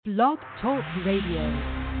Blog Talk Radio.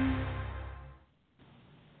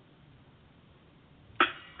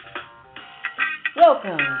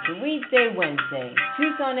 Welcome to Weedsday Wednesday,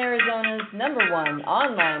 Tucson, Arizona's #1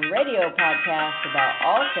 online radio podcast about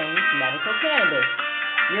all things medical cannabis.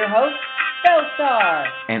 Your host, Bellstar.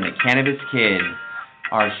 And the Cannabis Kid.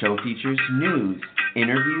 Our show features news,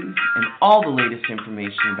 interviews, and all the latest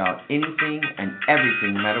information about anything and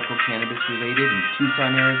everything medical cannabis related in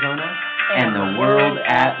Tucson, Arizona, and the world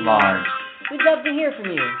at large. We'd love to hear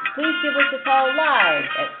from you. Please give us a call live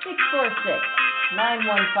at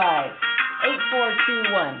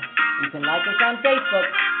 646-915-8421. You can like us on Facebook,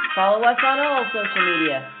 follow us on all social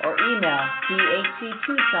media, or email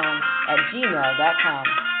thctucson@gmail.com.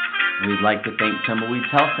 We'd like to thank Tumbleweeds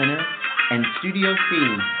Health Center and Studio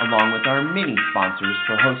C, along with our many sponsors,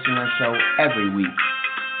 for hosting our show every week.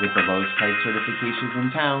 With the lowest price certifications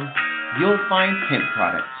in town, you'll find hemp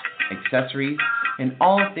products, accessories, and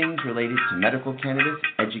all things related to medical cannabis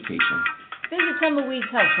education. Visit Tumbleweeds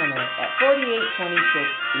Health Center at 4826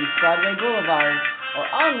 East Broadway Boulevard or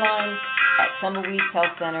online at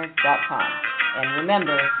tumbleweedshealthcenter.com. And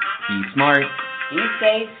remember, be smart, be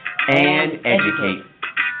safe, and educate.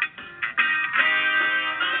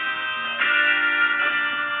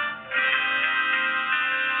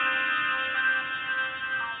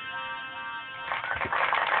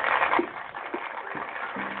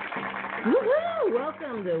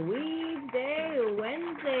 Welcome to Weedsday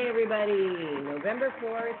Wednesday, everybody. November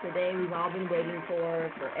 4th, today we've all been waiting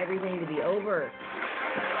for everything to be over.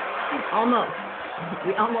 Almost.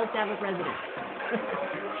 We almost have a president.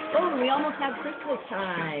 Oh, we almost have Christmas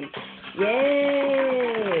time.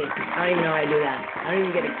 Yay! I don't even know how I do that. I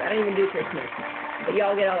don't even do Christmas. But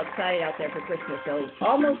y'all get all excited out there for Christmas, so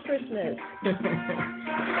almost Christmas.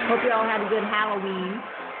 Hope you all had a good Halloween.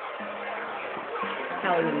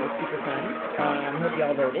 Halloween was super fun. Hope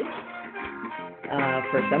y'all voted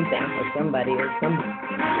for something or somebody or some.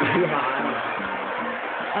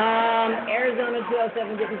 Arizona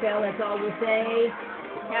 207 didn't fail. That's all we'll say.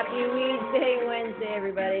 Happy Weedsday Wednesday,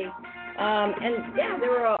 everybody. And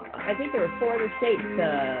yeah, I think there were 4 other states,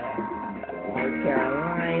 North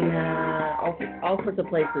Carolina, all sorts of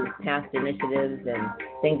places passed initiatives and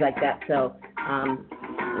things like that. So, I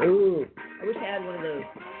wish I had one of those.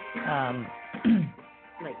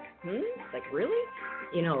 Like really?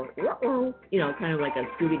 You know, kind of like a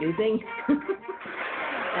Scooby-Doo thing. That'd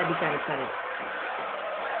be kind of funny.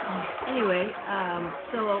 Anyway,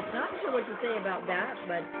 so not sure what to say about that,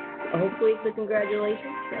 but hopefully it's a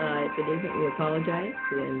congratulations. If it isn't, we apologize.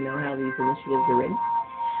 We didn't know how these initiatives are written.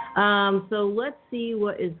 So let's see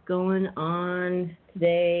what is going on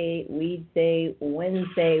today, Weedsday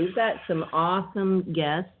Wednesday. We've got some awesome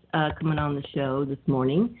guests coming on the show this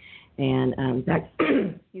morning. And in fact,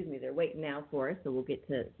 excuse me, they're waiting now for us, so we'll get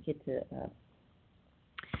to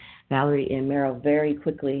Valerie and Meryl very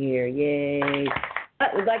quickly here. Yay!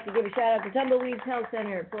 But we'd like to give a shout out to Tumbleweeds Health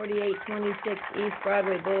Center, 4826 East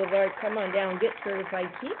Broadway Boulevard. Come on down, get certified,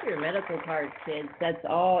 keep your medical cards, kids. That's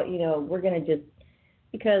all. We're gonna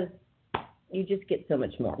because you just get so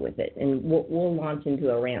much more with it, and we'll launch into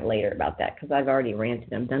a rant later about that because I've already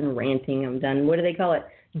ranted. I'm done ranting. I'm done. What do they call it?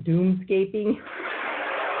 Doomscaping.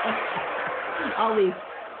 all these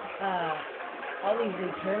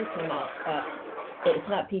new terms come up. It's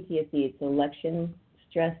not PTSD, it's election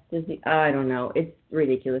stress disease. I don't know. It's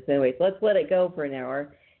ridiculous. Anyways, let's let it go for an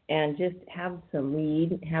hour and just have some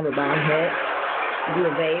weed, have a bomb hit, do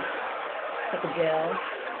a vape, take a gel,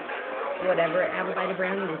 whatever. Have a bite of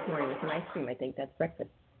brownie this morning with some ice cream. I think that's breakfast.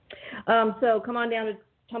 So come on down to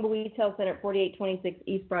Tumbleweeds Health Center at 4826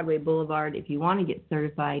 East Broadway Boulevard. If you want to get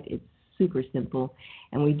certified, it's super simple,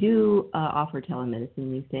 and we do offer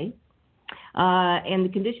telemedicine these days. And the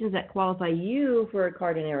conditions that qualify you for a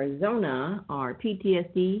card in Arizona are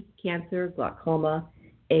PTSD, cancer, glaucoma,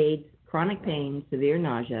 AIDS, chronic pain, severe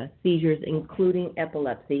nausea, seizures, including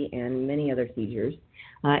epilepsy and many other seizures,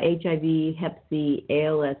 HIV, Hep C,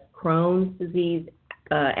 ALS, Crohn's disease,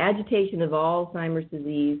 agitation of Alzheimer's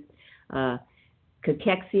disease,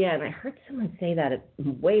 cachexia, and I heard someone say that a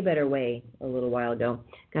way better way a little while ago.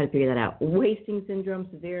 Got to figure that out. Wasting syndrome,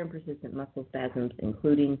 severe and persistent muscle spasms,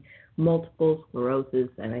 including multiple sclerosis,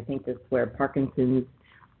 and I think that's where Parkinson's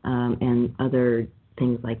and other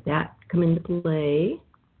things like that come into play.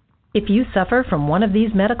 If you suffer from one of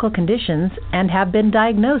these medical conditions and have been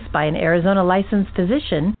diagnosed by an Arizona licensed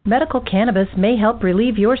physician, medical cannabis may help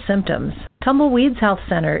relieve your symptoms. Tumbleweeds Health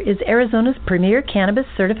Center is Arizona's premier cannabis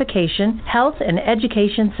certification, health, and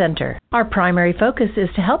education center. Our primary focus is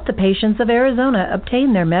to help the patients of Arizona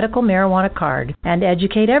obtain their medical marijuana card and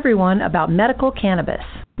educate everyone about medical cannabis.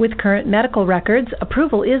 With current medical records,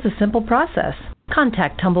 approval is a simple process.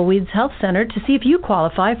 Contact Tumbleweeds Health Center to see if you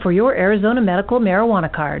qualify for your Arizona medical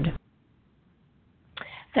marijuana card.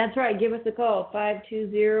 That's right. Give us a call,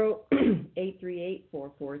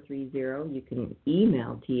 520-838-4430. You can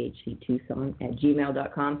email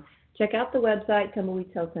thctucson@gmail.com. Check out the website,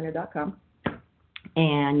 tumbleweedshealthcenter.com,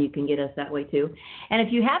 and you can get us that way too. And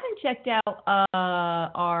if you haven't checked out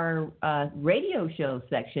our radio show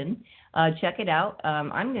section, check it out.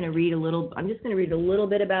 I'm just going to read a little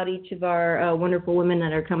bit about each of our wonderful women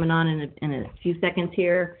that are coming on in a few seconds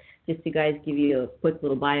here. Just to guys give you a quick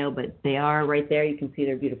little bio, but they are right there. You can see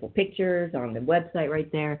their beautiful pictures on the website right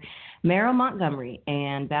there. Meryl Montgomery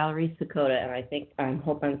and Valerie Sakota, and I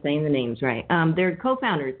hope I'm saying the names right. They're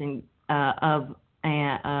co-founders of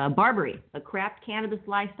Barbari, a craft cannabis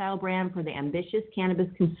lifestyle brand for the ambitious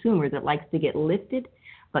cannabis consumer that likes to get lifted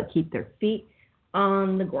but keep their feet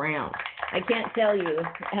on the ground. I can't tell you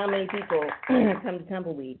how many people come to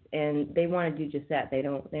Tumbleweeds and they want to do just that. They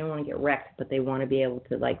don't want to get wrecked, but they want to be able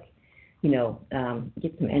to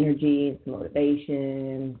get some energy, some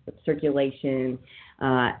motivation, some circulation,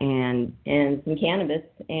 and some cannabis,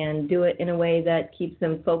 and do it in a way that keeps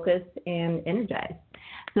them focused and energized.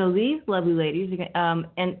 So these lovely ladies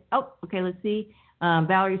let's see.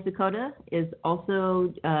 Valerie Sakota is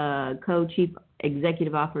also co-chief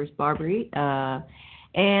executive officer of Barbari.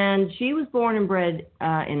 And she was born and bred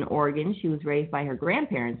in Oregon. She was raised by her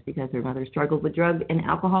grandparents because her mother struggled with drug and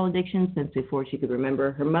alcohol addiction since before she could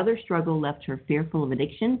remember. Her mother's struggle left her fearful of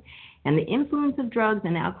addiction and the influence of drugs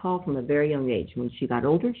and alcohol from a very young age. When she got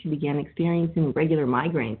older, she began experiencing regular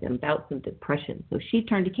migraines and bouts of depression. So she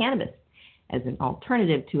turned to cannabis as an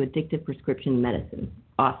alternative to addictive prescription medicine.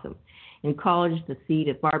 Awesome. In college, the seed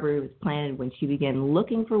of Barbari was planted when she began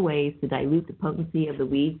looking for ways to dilute the potency of the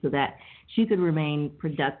weed so that she could remain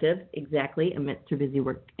productive, exactly, amidst her busy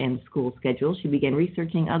work and school schedule. She began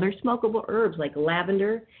researching other smokable herbs like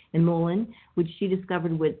lavender and mullein, which she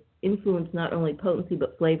discovered would influence not only potency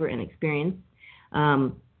but flavor and experience.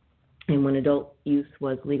 And when adult use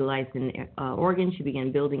was legalized in Oregon, she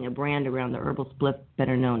began building a brand around the herbal spliff,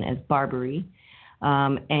 better known as Barbari.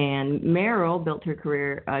 And Meryl built her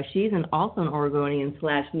career. She's also an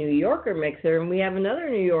Oregonian/New Yorker mixer, and we have another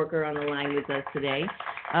New Yorker on the line with us today.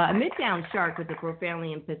 A Midtown shark with a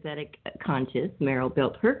profoundly empathetic conscience, Meryl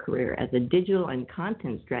built her career as a digital and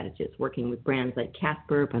content strategist, working with brands like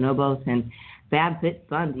Casper, Bonobos, and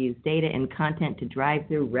FabFitFun to use data and content to drive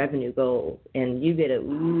their revenue goals. And you get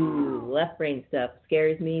left brain stuff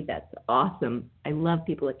scares me. That's awesome. I love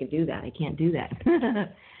people that can do that. I can't do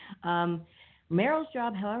that. Meryl's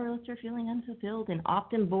job, however, left her feeling unfulfilled and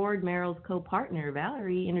often bored. Meryl's co-partner,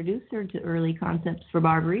 Valerie, introduced her to early concepts for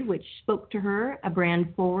Barbari, which spoke to her, a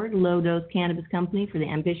brand-forward, low-dose cannabis company for the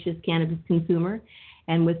ambitious cannabis consumer.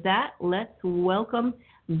 And with that, let's welcome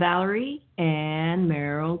Valerie and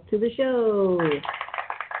Meryl to the show.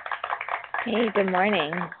 Hey, good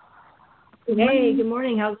morning. Hey, good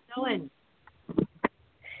morning. How's it going?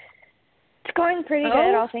 It's going pretty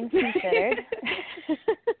good, all things considered.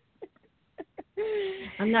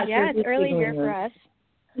 I'm not sure. Yeah, it's early here for us.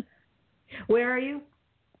 Where are you?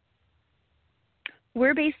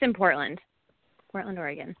 We're based in Portland,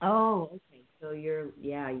 Oregon. Oh, okay. So you're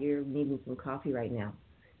needing some coffee right now.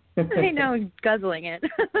 I know, guzzling it.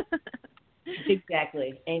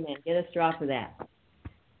 Exactly. Amen. Get a straw for that.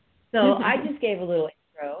 So I just gave a little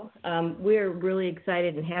intro. We're really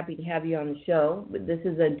excited and happy to have you on the show. This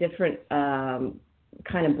is a different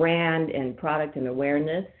kind of brand and product and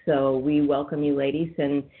awareness. So we welcome you, ladies.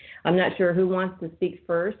 And I'm not sure who wants to speak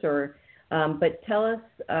first, but tell us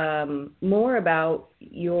more about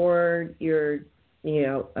your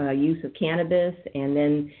use of cannabis, and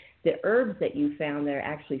then the herbs that you found that are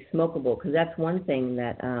actually smokable, because that's one thing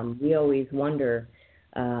that we always wonder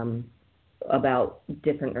about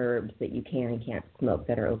different herbs that you can and can't smoke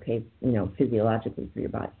that are okay, physiologically for your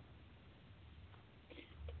body.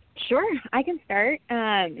 Sure, I can start.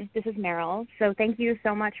 This is Meryl. So thank you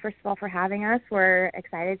so much, first of all, for having us. We're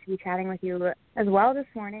excited to be chatting with you as well this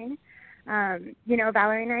morning. Valerie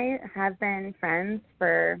and I have been friends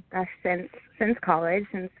since college,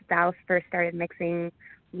 since Val first started mixing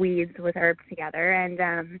weeds with herbs together.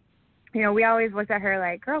 And we always looked at her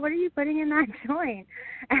like, girl, what are you putting in that joint?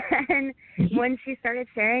 And when she started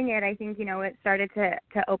sharing it, I think, it started to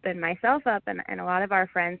open myself up and a lot of our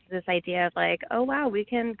friends to this idea of like, oh, wow, we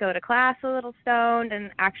can go to class a little stoned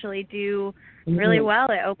and actually do really well.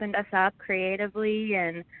 It opened us up creatively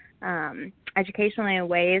and educationally in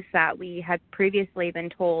ways that we had previously been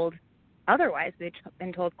told otherwise. We'd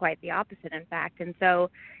been told quite the opposite, in fact. And so,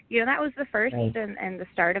 that was the first and the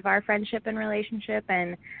start of our friendship and relationship.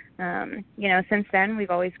 And, since then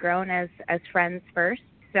we've always grown as friends first.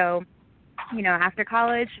 So, after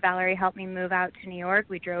college, Valerie helped me move out to New York.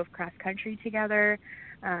 We drove cross country together.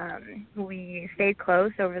 We stayed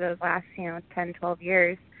close over those last, 10, 12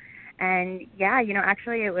 years. And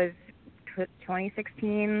actually it was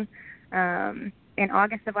 2016, in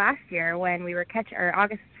August of last year when we were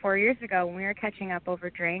August 4 years ago when we were catching up over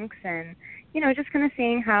drinks and, just kind of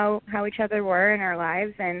seeing how each other were in our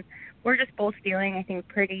lives. And we're just both feeling, I think,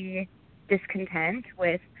 pretty discontent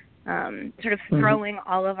with sort of throwing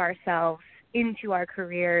all of ourselves into our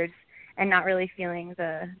careers and not really feeling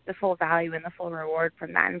the full value and the full reward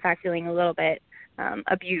from that. In fact, feeling a little bit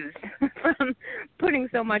abused from putting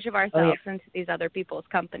so much of ourselves into these other people's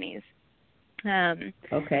companies. And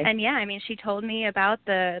she told me about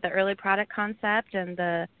the early product concept and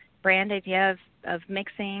the brand idea of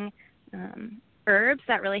mixing herbs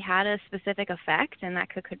that really had a specific effect and that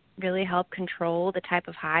could really help control the type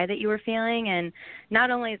of high that you were feeling, and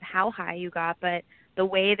not only how high you got, but the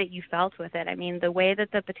way that you felt with it. I mean, the way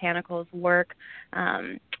that the botanicals work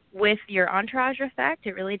with your entourage effect,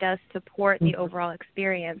 it really does support the overall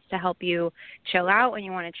experience to help you chill out when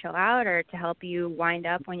you want to chill out or to help you wind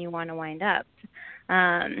up when you want to wind up.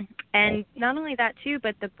 And not only that too,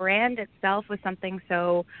 but the brand itself was something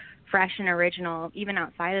so fresh and original, even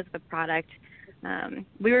outside of the product.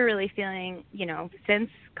 We were really feeling, since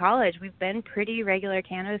college, we've been pretty regular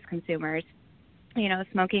cannabis consumers,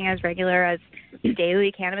 smoking as regular as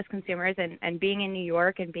daily cannabis consumers, and being in New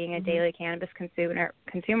York and being a daily cannabis consumer,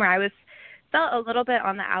 I felt a little bit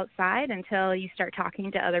on the outside until you start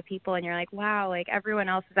talking to other people and you're like, wow, like everyone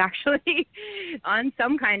else is actually on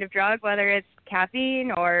some kind of drug, whether it's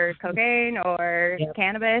caffeine or cocaine or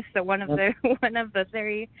cannabis. So one of the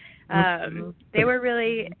three, they were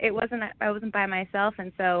really, I wasn't by myself.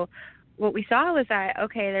 And so what we saw was that,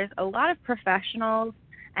 okay, there's a lot of professionals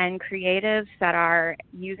and creatives that are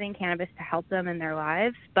using cannabis to help them in their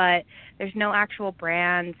lives, but there's no actual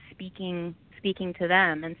brand speaking to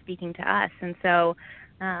them and speaking to us. And so,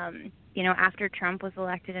 after Trump was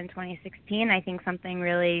elected in 2016, I think something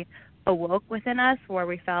really awoke within us where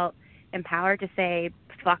we felt empowered to say,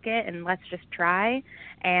 fuck it, and let's just try.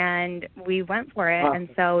 And we went for it. Awesome. And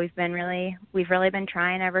so we've really been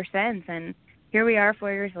trying ever since. And here we are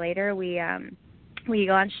 4 years later. We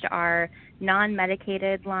launched our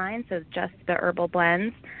non-medicated line, so just the herbal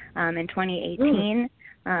blends, in 2018.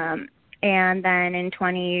 And then in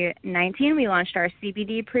 2019, we launched our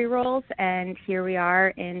CBD pre-rolls, and here we are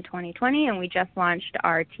in 2020, and we just launched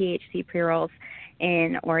our THC pre-rolls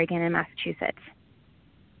in Oregon and Massachusetts.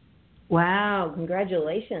 Wow,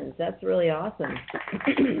 congratulations. That's really awesome.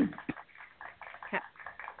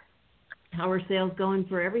 How are sales going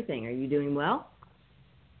for everything? Are you doing well?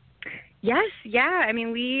 Yes, yeah. I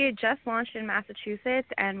mean, we just launched in Massachusetts,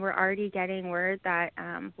 and we're already getting word that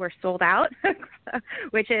we're sold out,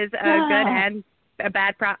 which is a good and a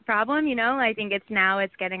bad problem. I think it's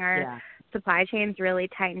getting our supply chains really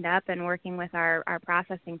tightened up and working with our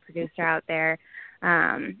processing producer out there.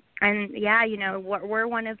 And we're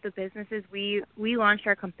one of the businesses. We launched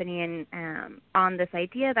our company on this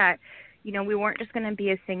idea that, we weren't just going to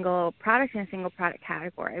be a single product in a single product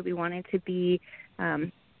category. We wanted to be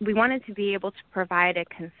able to provide a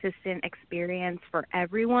consistent experience for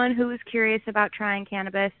everyone who was curious about trying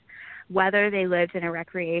cannabis, whether they lived in a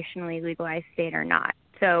recreationally legalized state or not.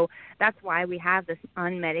 So that's why we have this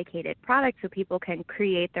unmedicated product, so people can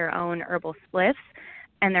create their own herbal spliffs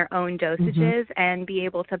and their own dosages and be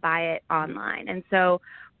able to buy it online. And so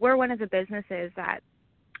we're one of the businesses that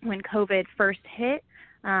when COVID first hit,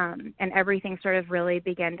 and everything sort of really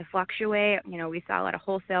began to fluctuate. We saw a lot of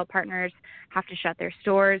wholesale partners have to shut their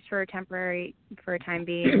stores for a time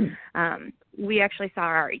being. We actually saw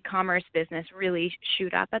our e-commerce business really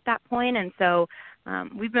shoot up at that point. And so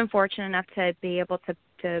we've been fortunate enough to be able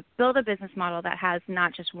to build a business model that has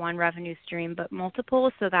not just one revenue stream, but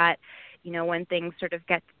multiple, so that, when things sort of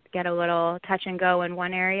get a little touch and go in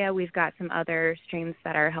one area, we've got some other streams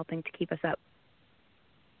that are helping to keep us up.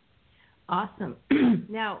 Awesome.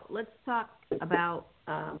 Now, let's talk about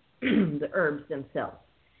the herbs themselves.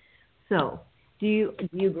 So, do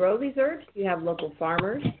you grow these herbs? Do you have local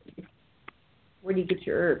farmers? Where do you get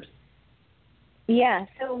your herbs? Yeah,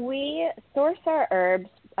 so we source our herbs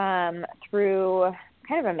through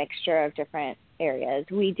kind of a mixture of different areas.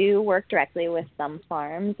 We do work directly with some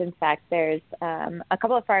farms. In fact, there's a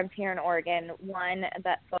couple of farms here in Oregon, one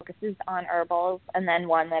that focuses on herbals, and then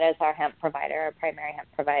one that is our hemp provider, our primary hemp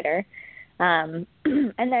provider. And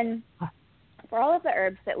then for all of the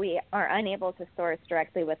herbs that we are unable to source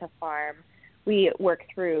directly with a farm, we work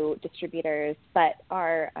through distributors, but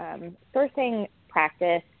our sourcing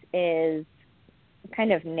practice is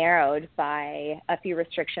kind of narrowed by a few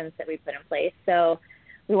restrictions that we put in place. So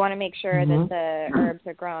we want to make sure that the herbs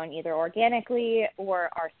are grown either organically or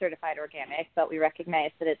are certified organic, but we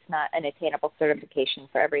recognize that it's not an attainable certification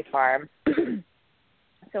for every farm.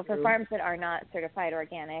 So for farms that are not certified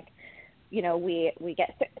organic, you know, we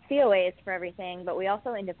get COAs for everything, but we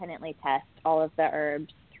also independently test all of the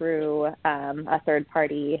herbs through a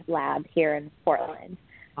third-party lab here in Portland.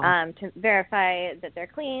 To verify that they're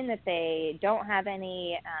clean, that they don't have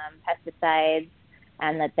any pesticides,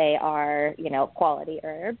 and that they are, you know, quality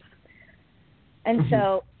herbs. And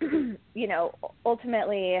so, you know,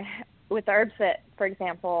 ultimately with herbs that, for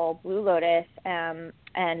example, blue lotus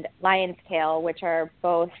and lion's tail, which are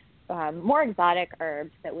both more exotic herbs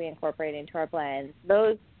that we incorporate into our blends,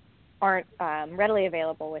 those aren't readily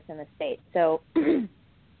available within the state. So,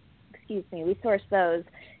 excuse me, we source those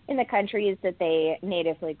in the countries that they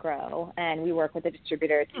natively grow, and we work with a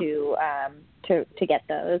distributor to get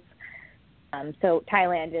those. So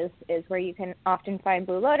Thailand is where you can often find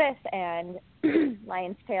blue lotus, and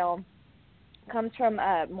lion's tail comes from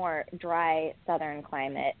a more dry southern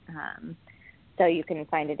climate. So you can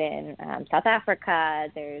find it in South Africa.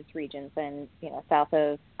 There's regions in, you know, south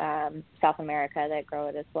of South America that grow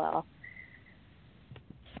it as well.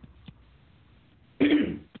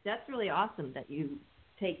 That's really awesome that you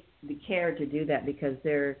take the care to do that, because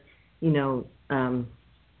they're, you know,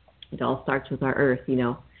 it all starts with our earth, you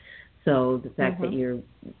know. So the fact that you're,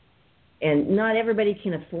 and not everybody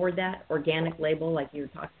can afford that organic label like you were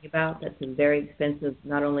talking about. That's a very expensive,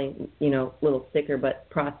 not only, you know, little sticker, but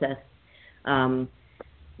process.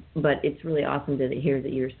 But it's really awesome to hear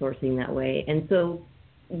that you're sourcing that way. And so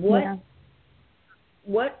what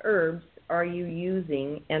herbs are you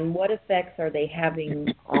using, and what effects are they having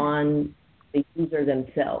on the user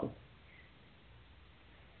themselves?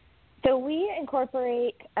 So we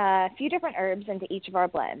incorporate a few different herbs into each of our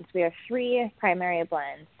blends. We have 3 primary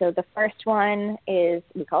blends. So the first one is,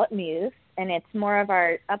 we call it Muse, and it's more of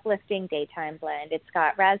our uplifting daytime blend. It's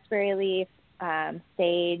got raspberry leaf,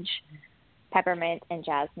 sage, peppermint, and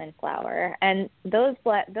jasmine flower. And those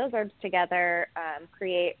herbs together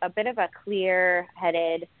create a bit of a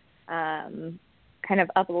clear-headed, kind of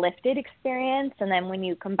uplifted experience. And then when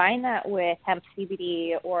you combine that with hemp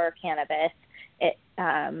CBD or cannabis, it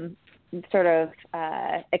sort of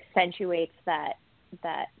accentuates that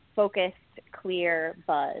focused, clear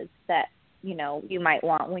buzz that, you know, you might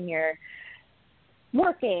want when you're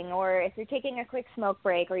working, or if you're taking a quick smoke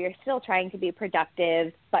break, or you're still trying to be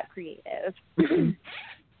productive but creative.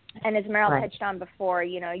 And as Meryl touched on before,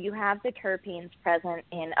 you know, you have the terpenes present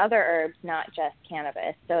in other herbs, not just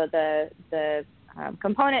cannabis. So the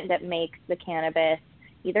component that makes the cannabis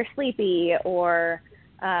either sleepy or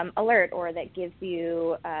alert, or that gives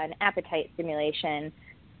you an appetite stimulation,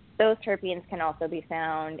 those terpenes can also be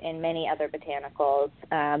found in many other botanicals.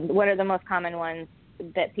 One of the most common ones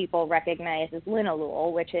that people recognize is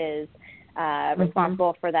linalool, which is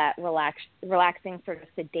responsible for that relaxing, sort of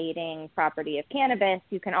sedating property of cannabis.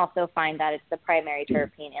 You can also find that it's the primary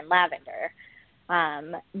terpene in lavender.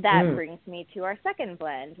 That brings me to our second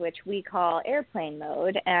blend, which we call Airplane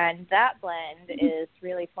Mode, and that blend is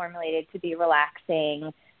really formulated to be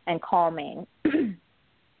relaxing and calming.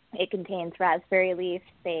 It contains raspberry leaf,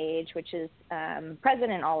 sage, which is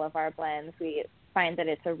present in all of our blends. We find that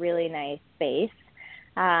it's a really nice base.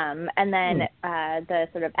 And then the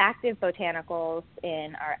sort of active botanicals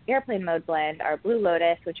in our Airplane Mode blend are blue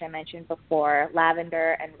lotus, which I mentioned before,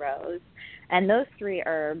 lavender, and rose. And those 3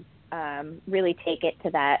 herbs really take it to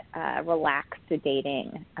that relaxed,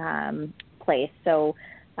 sedating place. So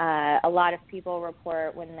a lot of people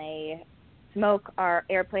report when they smoke our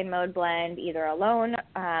Airplane Mode blend, either alone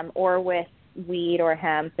or with weed or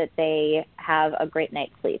hemp, that they have a great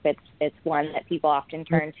night's sleep. It's one that people often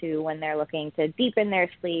turn to when they're looking to deepen their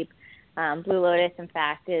sleep. Blue lotus, in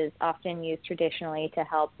fact, is often used traditionally to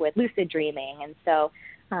help with lucid dreaming, and so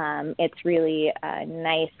it's really a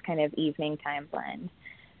nice kind of evening time blend.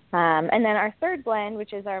 And then our third blend,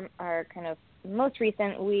 which is our kind of most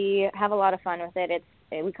recent, we have a lot of fun with it.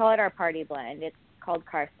 We call it our party blend. It's called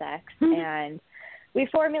Car Sex, and we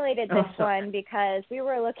formulated this one because we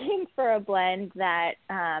were looking for a blend that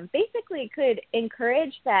basically could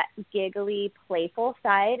encourage that giggly, playful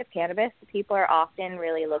side of cannabis that people are often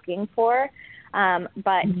really looking for,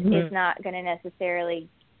 but is not going to necessarily,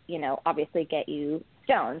 obviously get you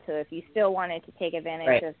stoned. So if you still wanted to take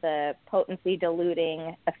advantage of the potency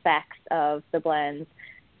diluting effects of the blends,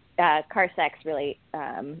 Carsex really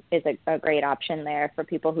is a great option there for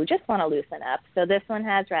people who just want to loosen up. So this one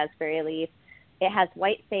has raspberry leaf. It has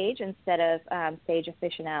white sage instead of sage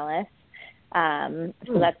officinalis.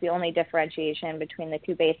 So that's the only differentiation between the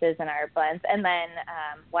two bases in our blends. And then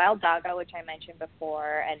wild dogga, which I mentioned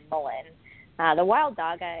before, and mullein. The wild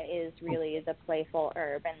dogga is really the playful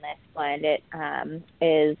herb in this blend. It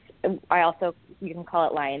is, you can call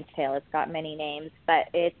it lion's tail. It's got many names, but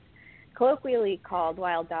it's colloquially called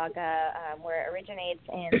wild dogga, where it originates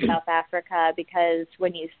in South Africa, because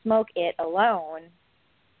when you smoke it alone,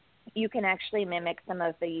 you can actually mimic some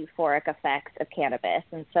of the euphoric effects of cannabis.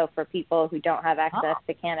 And so for people who don't have access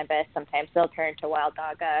to cannabis, sometimes they'll turn to wild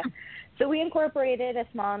dogga. So we incorporated a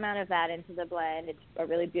small amount of that into the blend. It's a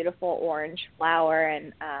really beautiful orange flower,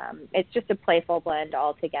 and it's just a playful blend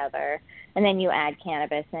altogether. And then you add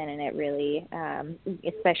cannabis in, and it really,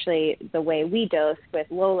 especially the way we dose with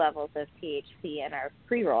low levels of THC in our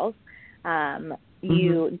pre-rolls,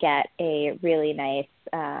 you get a really nice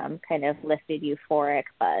kind of lifted euphoric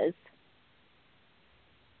buzz.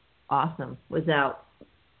 Awesome. Without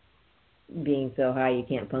being so high you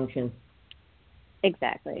can't function.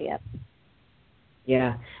 Exactly, yep.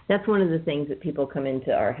 Yeah, that's one of the things that people come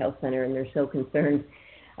into our health center and they're so concerned.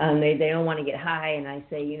 They don't want to get high, and I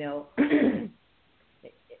say,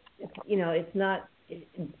 it's not.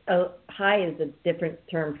 High is a different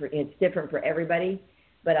term for. It's different for everybody,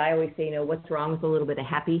 but I always say, what's wrong with a little bit of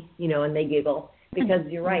happy, and they giggle, because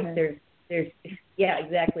you're right. Yeah,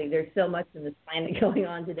 exactly. There's so much in this planet going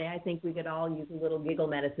on today. I think we could all use a little giggle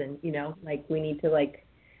medicine. Like we need to lighten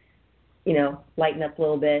up a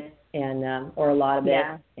little bit, and or a lot of it,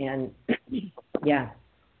 and yeah.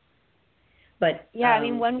 But I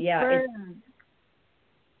mean, when I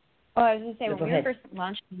was going to say, when we were first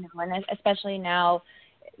launching, and especially now,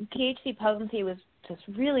 THC potency was just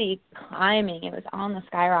really climbing. It was on the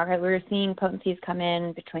skyrocket. We were seeing potencies come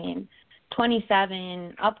in between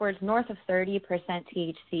 27 upwards north of 30%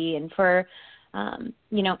 THC, and for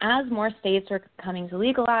as more states are coming to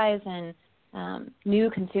legalize and new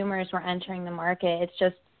consumers were entering the market,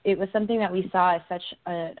 it was something that we saw as such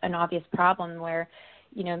an obvious problem where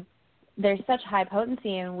there's such high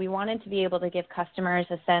potency, and we wanted to be able to give customers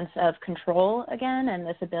a sense of control again, and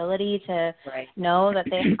this ability to know that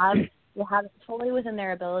they have it fully within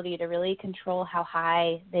their ability to really control how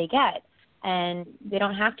high they get. And they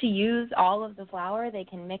don't have to use all of the flower. They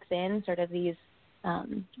can mix in sort of these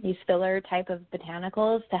filler type of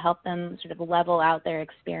botanicals to help them sort of level out their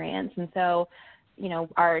experience. And so,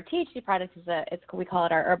 our THC product we call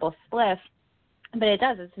it our herbal spliff, but it's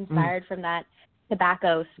inspired from that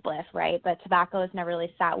tobacco spliff, right? But tobacco has never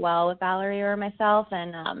really sat well with Valerie or myself,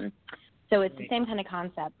 and so it's the same kind of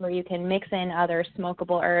concept where you can mix in other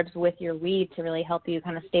smokable herbs with your weed to really help you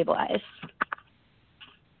kind of stabilize.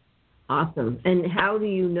 Awesome. And how do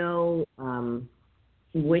you know how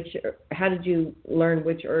did you learn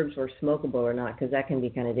which herbs were smokable or not? Because that can be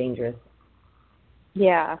kind of dangerous.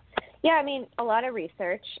 Yeah. Yeah, I mean, a lot of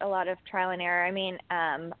research, a lot of trial and error. I mean,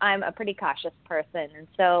 I'm a pretty cautious person, and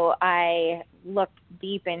so I looked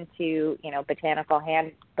deep into, botanical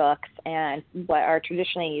handbooks and what are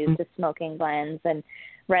traditionally used as smoking blends, and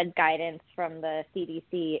read guidance from the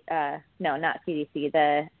CDC, not CDC,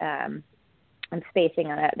 I'm spacing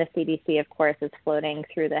on it. The CDC, of course, is floating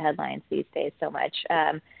through the headlines these days so much.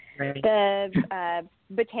 The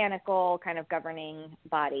botanical kind of governing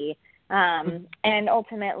body. And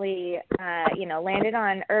ultimately, landed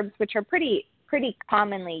on herbs which are pretty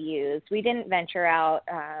commonly used. We didn't venture out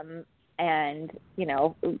and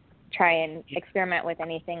try and experiment with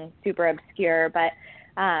anything super obscure, but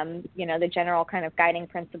the general kind of guiding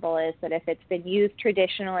principle is that if it's been used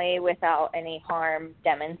traditionally without any harm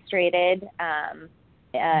demonstrated,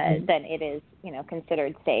 then it is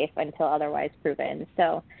considered safe until otherwise proven.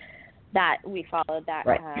 So that we followed that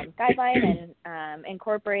guideline and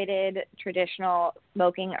incorporated traditional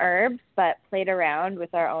smoking herbs, but played around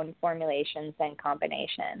with our own formulations and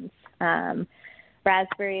combinations.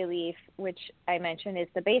 Raspberry leaf, which I mentioned is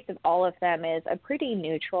the base of all of them, is a pretty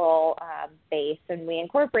neutral base, and we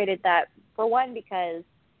incorporated that for one because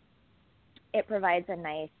it provides a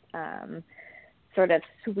nice sort of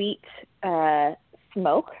sweet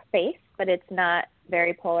smoke base, but it's not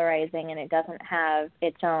very polarizing, and it doesn't have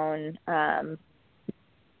its own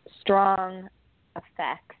strong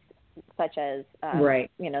effects, such as, right.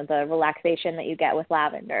 the relaxation that you get with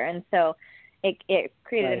lavender. And so it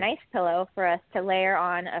created Right. a nice pillow for us to layer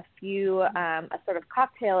on a few, a sort of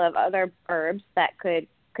cocktail of other herbs that could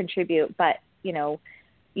contribute. But,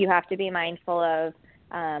 you have to be mindful of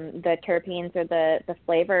the terpenes or the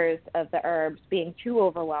flavors of the herbs being too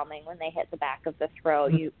overwhelming when they hit the back of the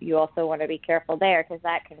throat. You also want to be careful there, because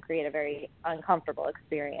that can create a very uncomfortable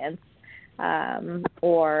experience.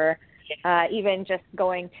 Or even just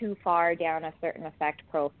going too far down a certain effect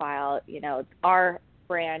profile. Our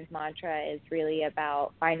brand mantra is really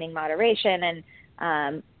about finding moderation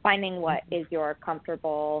and finding what is your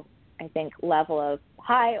comfortable, I think, level of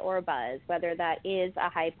high or buzz, whether that is a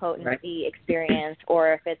high potency experience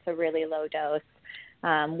or if it's a really low dose.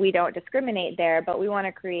 We don't discriminate there, but we want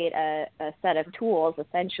to create a set of tools,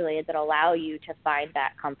 essentially, that allow you to find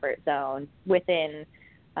that comfort zone within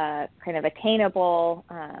kind of attainable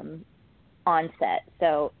onset.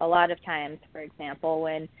 So a lot of times, for example,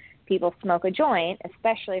 when people smoke a joint,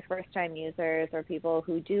 especially first-time users or people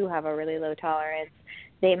who do have a really low tolerance,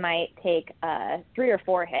 they might take 3 or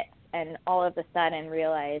 4 hits and all of a sudden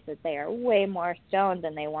realize that they are way more stoned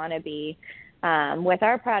than they want to be. With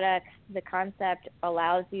our products, the concept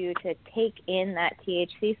allows you to take in that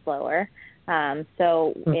THC slower.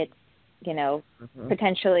 So it's,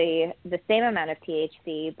 potentially the same amount of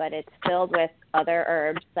THC, but it's filled with other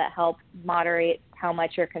herbs that help moderate how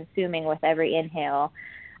much you're consuming with every inhale.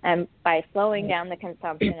 And by slowing down the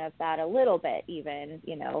consumption of that a little bit, even,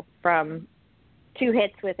 from 2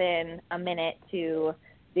 hits within a minute to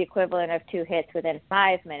the equivalent of 2 hits within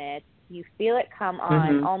 5 minutes, you feel it come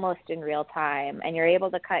on almost in real time, and you're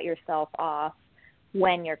able to cut yourself off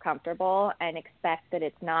when you're comfortable and expect that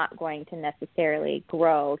it's not going to necessarily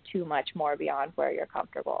grow too much more beyond where you're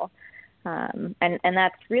comfortable. And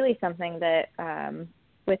that's really something that,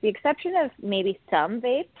 with the exception of maybe some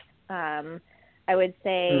vapes, I would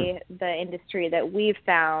say the industry that we've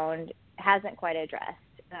found hasn't quite addressed,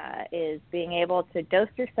 is being able to dose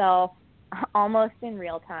yourself almost in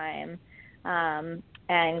real time,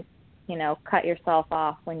 and, cut yourself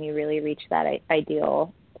off when you really reach that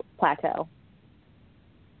ideal plateau.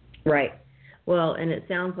 Right. Well, and it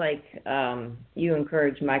sounds like you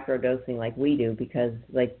encourage microdosing like we do, because,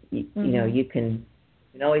 you can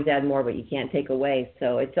always add more, but you can't take away.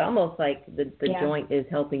 So it's almost like the joint is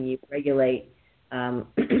helping you regulate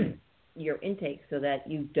your intake so that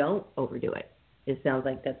you don't overdo it. It sounds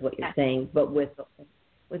like that's what you're saying, but with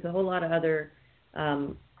a whole lot of other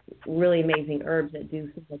really amazing herbs that do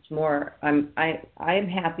so much more. I'm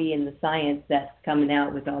happy in the science that's coming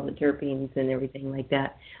out with all the terpenes and everything like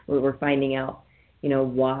that. We're finding out,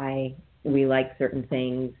 why we like certain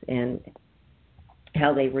things and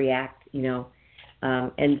how they react,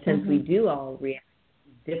 and since we do all react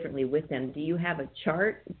differently with them, do you have a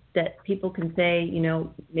chart that people can say,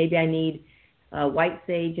 maybe I need white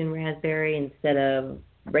sage and raspberry instead of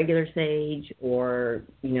regular sage, or,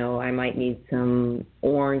 I might need some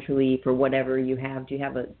orange leaf or whatever you have? Do you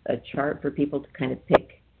have a chart for people to kind of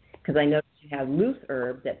pick? Because I know you have loose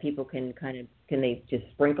herbs that people can they just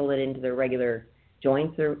sprinkle it into their regular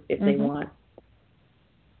joints or if they want?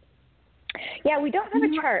 Yeah, we don't have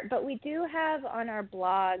a chart, but we do have on our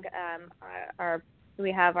blog,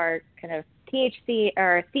 we have our kind of THC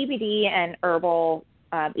or CBD and herbal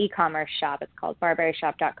e-commerce shop. It's called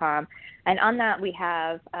barbarishop.com. And on that, we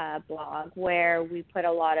have a blog where we put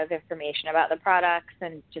a lot of information about the products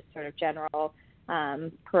and just sort of general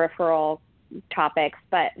peripheral topics.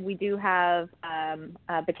 But we do have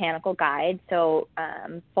a botanical guide. So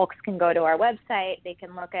folks can go to our website. They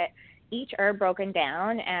can look at each herb broken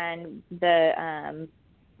down and the,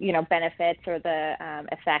 benefits or the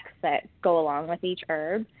effects that go along with each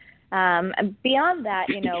herb. Beyond that,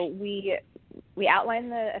 we outline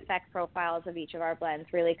the effect profiles of each of our blends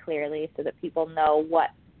really clearly so that people know what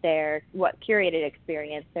curated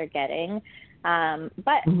experience they're getting.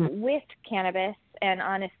 But with cannabis, and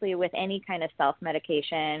honestly with any kind of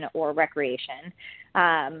self-medication or recreation,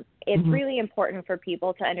 it's really important for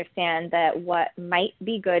people to understand that what might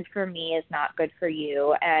be good for me is not good for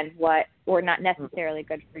you, and or not necessarily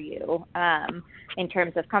good for you in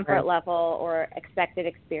terms of comfort level or expected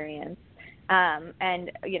experience.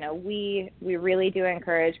 And, we really do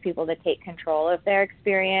encourage people to take control of their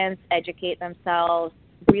experience, educate themselves,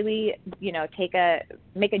 really,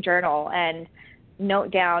 make a journal and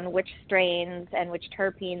note down which strains and which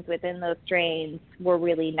terpenes within those strains were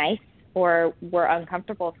really nice or were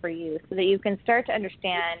uncomfortable for you, so that you can start to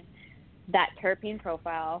understand that terpene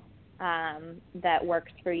profile that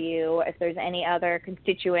works for you. If there's any other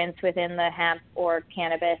constituents within the hemp or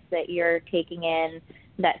cannabis that you're taking in,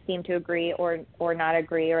 that seem to agree or not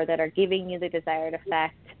agree, or that are giving you the desired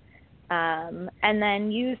effect. And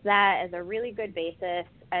then use that as a really good basis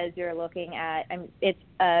as you're looking at, it's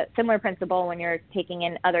a similar principle when you're taking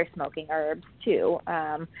in other smoking herbs too,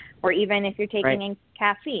 or even if you're taking in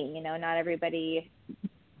caffeine. Not everybody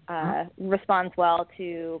responds well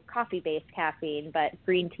to coffee-based caffeine, but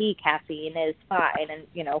green tea caffeine is fine.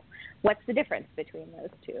 And, what's the difference between those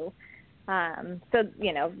two? So,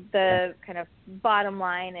 the kind of bottom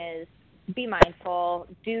line is be mindful,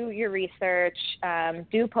 do your research,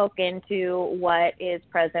 do poke into what is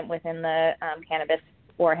present within the cannabis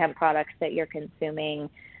or hemp products that you're consuming.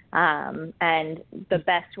 And the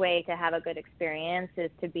best way to have a good experience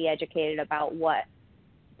is to be educated about what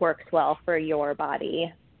works well for your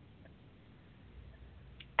body.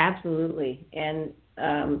 Absolutely. And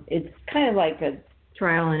it's kind of like a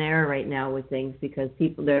trial and error right now with things, because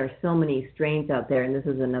there are so many strains out there, and this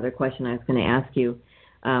is another question I was going to ask you.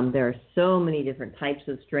 There are so many different types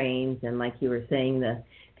of strains, and like you were saying, the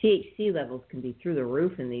THC levels can be through the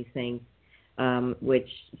roof in these things, which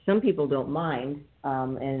some people don't mind.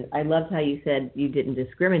 And I loved how you said you didn't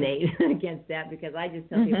discriminate against that, because I just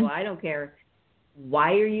tell people I don't care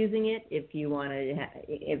why you're using it. If you want to,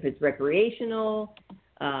 if it's recreational.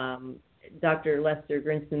 Dr. Lester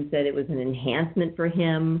Grinston said it was an enhancement for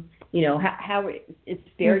him. How it's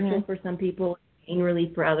spiritual for some people, pain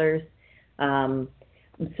relief for others.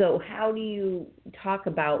 So how do you talk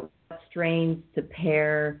about what strains to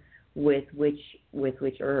pair with which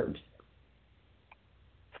herbs?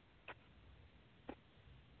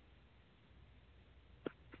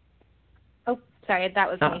 Oh, sorry, that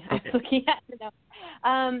was me. I was looking at it. Sorry.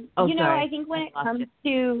 I think when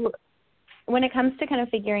it comes to kind of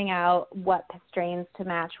figuring out what strains to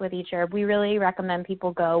match with each herb, we really recommend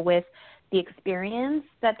people go with the experience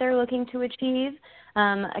that they're looking to achieve.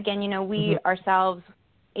 Again, we ourselves,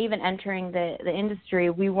 even entering the industry,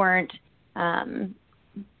 we weren't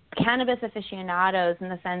cannabis aficionados in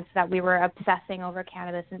the sense that we were obsessing over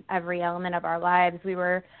cannabis in every element of our lives. We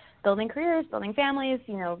were building careers, building families.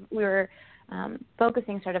 We were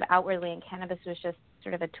focusing sort of outwardly, and cannabis was just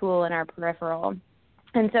sort of a tool in our peripheral.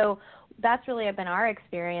 And so that's really been our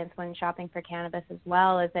experience when shopping for cannabis as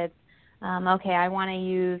well, is it's, okay, I want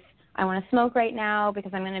to smoke right now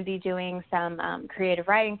because I'm going to be doing some creative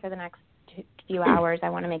writing for the next few hours. I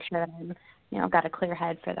want to make sure that I'm, got a clear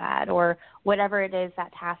head for that, or whatever it is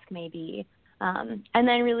that task may be. And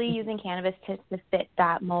then really using cannabis to fit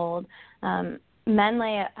that mold.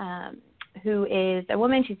 Menle, who is a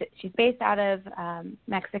woman, she's based out of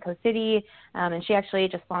Mexico City, and she actually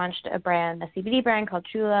just launched a CBD brand called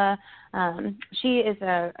Chula. She is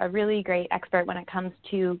a really great expert when it comes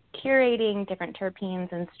to curating different terpenes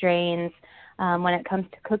and strains when it comes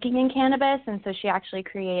to cooking in cannabis, and so she actually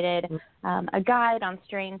created a guide on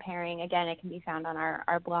strain pairing. Again, it can be found on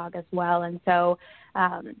our blog as well. And so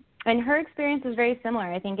and her experience is very similar.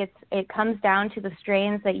 I think it comes down to the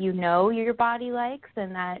strains that your body likes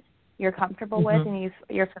and that you're comfortable with and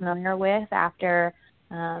you're familiar with after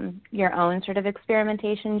your own sort of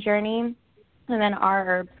experimentation journey. And then our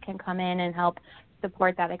herbs can come in and help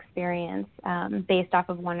support that experience based off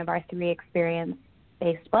of one of our 3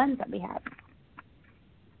 experience-based blends that we have.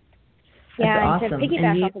 Yeah, awesome. And to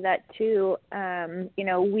piggyback off of that too,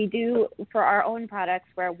 we do for our own products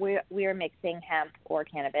where we are mixing hemp or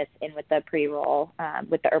cannabis in with the pre-roll,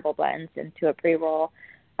 with the herbal blends into a pre-roll.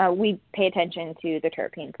 We pay attention to the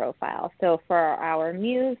terpene profile. So for our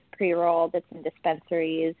Muse pre-roll that's in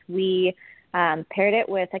dispensaries, we paired it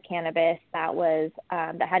with a cannabis that was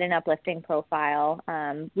that had an uplifting profile.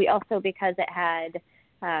 We also, because it had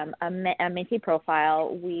a minty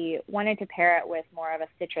profile, we wanted to pair it with more of a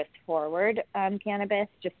citrus-forward cannabis,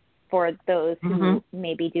 just for those who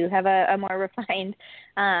maybe do have a more refined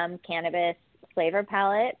cannabis flavor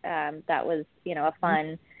palette. That was, a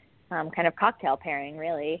fun kind of cocktail pairing,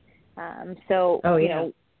 really.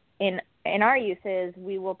 In our uses,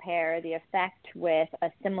 we will pair the effect with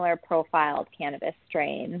a similar profiled cannabis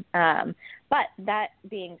strain. But that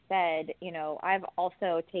being said, I've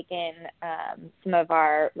also taken some of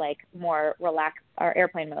our more our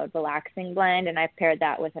airplane mode relaxing blend, and I've paired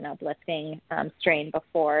that with an uplifting strain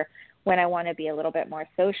before when I want to be a little bit more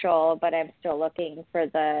social, but I'm still looking for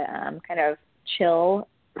the kind of chill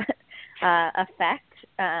effect.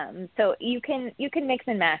 So you can mix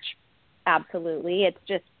and match. Absolutely. It's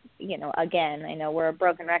just, again, I know we're a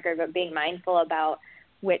broken record, but being mindful about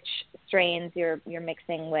which strains you're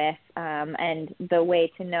mixing with, and the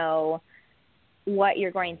way to know what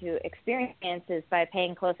you're going to experience is by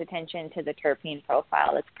paying close attention to the terpene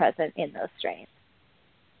profile that's present in those strains,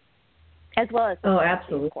 as well as the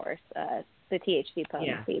absolutely, of course, the THC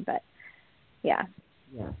potency, but yeah.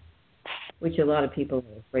 Yeah. Which a lot of people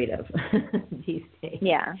are afraid of these days.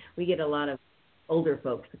 Yeah. We get a lot of older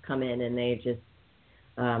folks that come in and they just,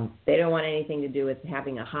 they don't want anything to do with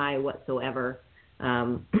having a high whatsoever.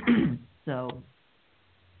 So,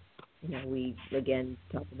 we, again,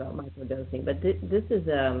 talk about microdosing. But this is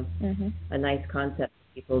a nice concept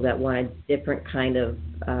for people that want a different kind of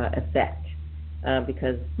effect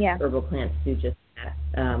because herbal plants do just that.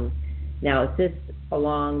 Now, is this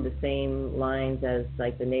along the same lines as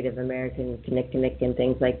like the Native American kinnikinnick and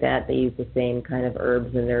things like that? They use the same kind of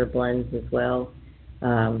herbs in their blends as well?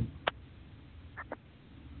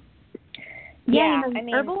 Yeah, I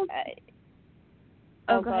mean, herbal.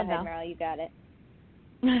 Go ahead, Meryl. You got it.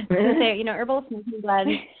 So, herbal smoking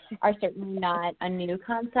blends are certainly not a new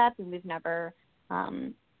concept, and we've never,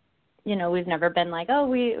 we've never been like, oh,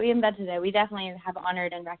 we invented it. We definitely have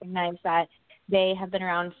honored and recognized that they have been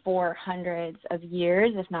around for hundreds of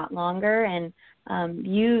years, if not longer, and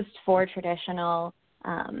used for traditional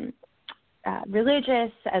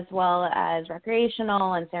religious as well as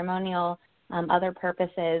recreational and ceremonial other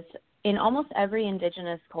purposes. In almost every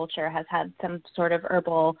indigenous culture has had some sort of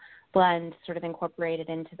herbal blend sort of incorporated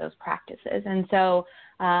into those practices. And so,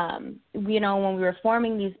 when we were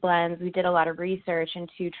forming these blends, we did a lot of research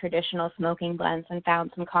into traditional smoking blends and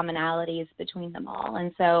found some commonalities between them all.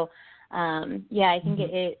 And so, I think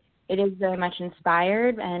it is very much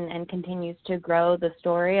inspired and continues to grow the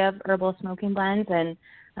story of herbal smoking blends. And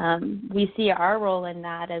we see our role in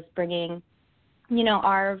that as bringing,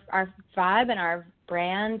 our vibe and our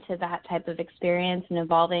brand to that type of experience and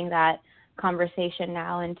evolving that conversation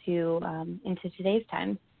now into today's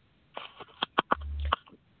time.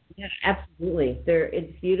 Yeah, absolutely.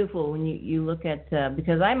 It's beautiful when you look at,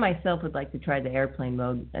 because I myself would like to try the airplane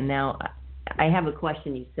mode, and now I have a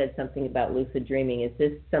question. You said something about lucid dreaming. Is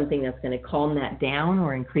this something that's going to calm that down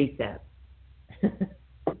or increase that?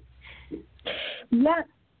 Yeah.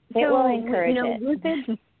 It will encourage it.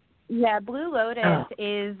 Lucid, Blue Lotus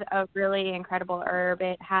is a really incredible herb.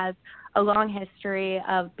 It has a long history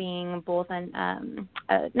of being both a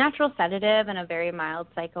natural sedative and a very mild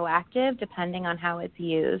psychoactive, depending on how it's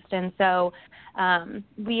used. And so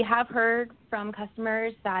we have heard from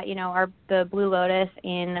customers that, the Blue Lotus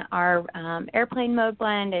in our airplane mode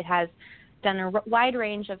blend, it has done a wide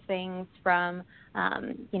range of things from,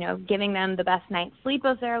 giving them the best night's sleep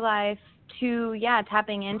of their life to,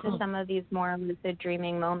 tapping into some of these more lucid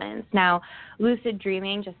dreaming moments. Now, lucid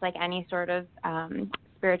dreaming, just like any sort of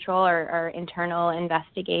spiritual or internal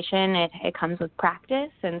investigation, it comes with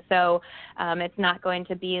practice. And so it's not going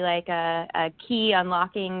to be like a key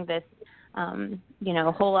unlocking this,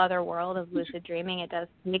 whole other world of lucid dreaming. It does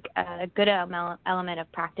take a good element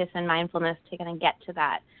of practice and mindfulness to kind of get to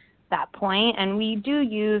that point. And we do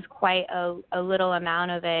use quite a little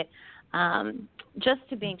amount of it just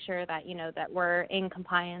to make sure that, that we're in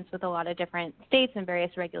compliance with a lot of different states and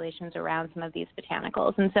various regulations around some of these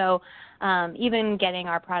botanicals. And so even getting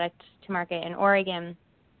our product to market in Oregon,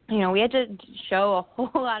 we had to show a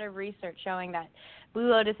whole lot of research showing that Blue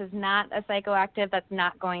Lotus is not a psychoactive that's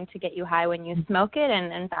not going to get you high when you smoke it.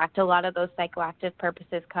 And in fact, a lot of those psychoactive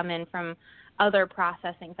purposes come in from other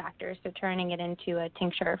processing factors, so turning it into a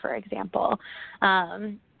tincture, for example.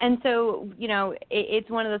 And so, it's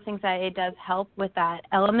one of those things that it does help with that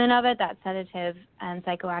element of it, that sedative and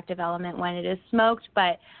psychoactive element when it is smoked.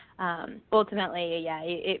 But ultimately,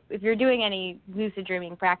 if you're doing any lucid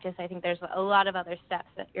dreaming practice, I think there's a lot of other steps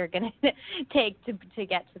that you're going to take to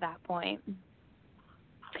get to that point.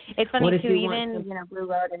 It's funny, too, even, Blue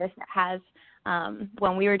Lotus has,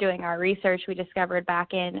 when we were doing our research, we discovered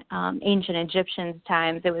back in ancient Egyptians'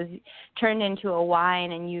 times, it was turned into a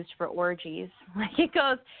wine and used for orgies. It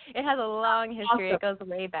has a long history. Awesome. It goes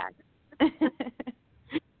way back.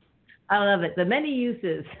 I love it. The many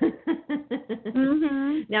uses.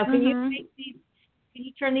 Now, can you make these? Can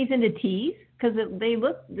you turn these into teas? Because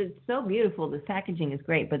it's so beautiful. The packaging is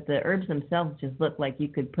great, but the herbs themselves just look like you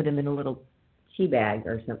could put them in a little tea bag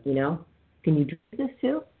or something, Can you drink this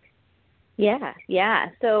too? Yeah.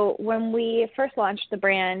 So when we first launched the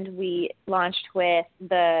brand, we launched with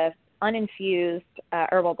the uninfused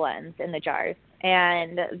herbal blends in the jars.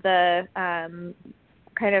 And the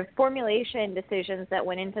kind of formulation decisions that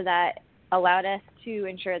went into that allowed us to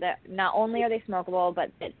ensure that not only are they smokable,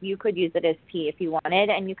 but that you could use it as tea if you wanted,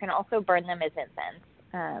 and you can also burn them as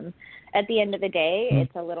incense. At the end of the day,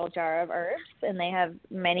 it's a little jar of herbs, and they have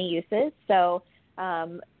many uses. So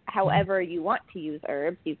however you want to use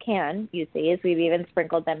herbs, you can use these. We've even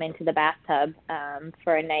sprinkled them into the bathtub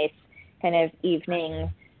for a nice kind of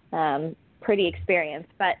evening pretty experienced.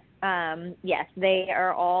 But yes, they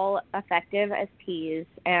are all effective as teas,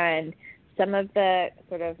 and some of the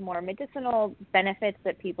sort of more medicinal benefits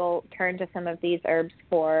that people turn to some of these herbs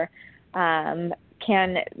for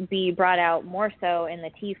can be brought out more so in the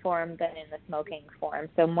tea form than in the smoking form.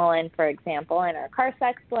 So mullein, for example, in our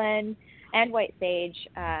Carsex blend, and white sage,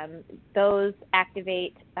 those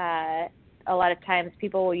activate, a lot of times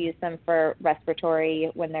people will use them for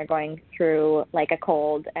respiratory when they're going through like a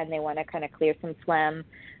cold and they want to kind of clear some phlegm.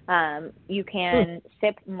 You can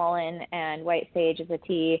sip mullein and white sage as a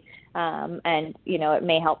tea, and, you know, it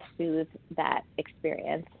may help soothe that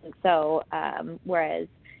experience. And so, whereas,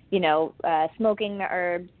 you know, smoking the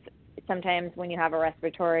herbs, sometimes when you have a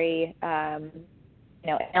respiratory, you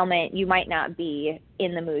know, ailment, you might not be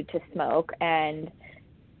in the mood to smoke. And,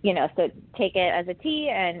 you know, so take it as a tea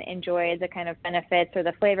and enjoy the kind of benefits or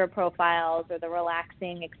the flavor profiles or the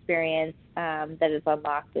relaxing experience that is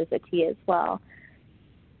unlocked as a tea as well.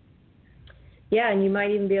 Yeah, and you might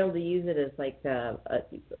even be able to use it as like a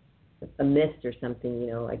mist or something, you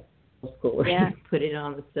know, like old school, where you put it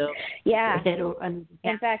on the stove. Yeah. In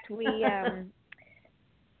fact, we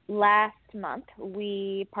last month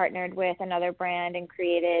we partnered with another brand and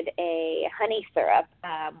created a honey syrup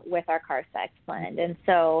with our Carsex blend, and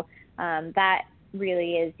so that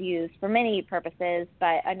really is used for many purposes.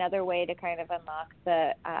 But another way to kind of unlock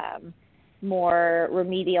the more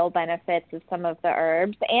remedial benefits of some of the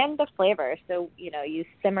herbs and the flavor. So, you know, you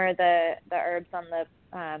simmer the herbs on the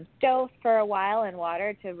stove for a while in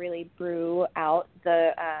water to really brew out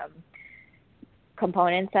the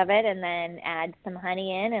components of it, and then add some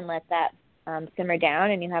honey in and let that simmer down,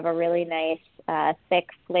 and you have a really nice thick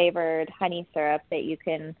flavored honey syrup that you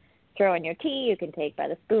can throw in your tea. You can take by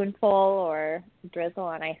the spoonful or drizzle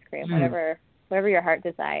on ice cream, whatever your heart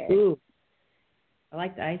desires. Ooh. I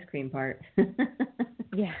like the ice cream part.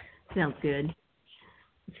 Yeah. Sounds good.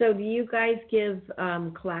 So do you guys give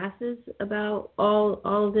classes about all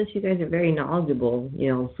of this? You guys are very knowledgeable, you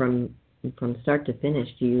know, from start to finish.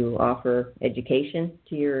 Do you offer education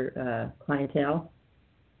to your clientele?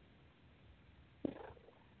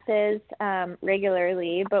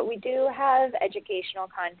 Regularly, but we do have educational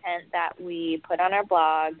content that we put on our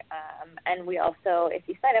blog, and we also, if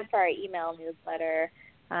you sign up for our email newsletter,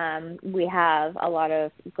 we have a lot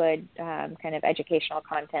of good kind of educational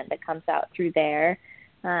content that comes out through there.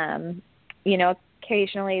 You know,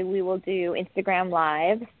 occasionally we will do Instagram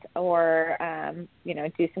lives or, you know,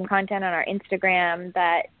 do some content on our Instagram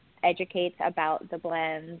that educates about the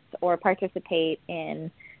blends or participate in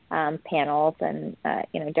panels and,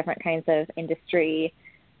 you know, different kinds of industry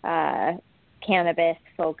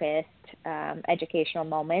cannabis-focused educational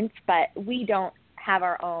moments. But we don't have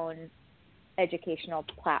our own educational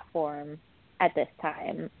platform at this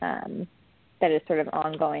time that is sort of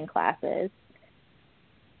ongoing classes.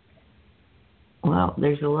 Well,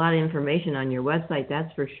 there's a lot of information on your website,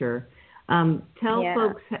 that's for sure. Tell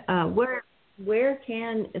folks where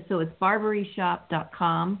can, so it's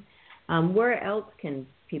barbarishop.com. Where else can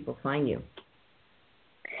people find you?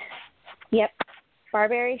 Yep,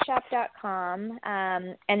 barbarishop.com.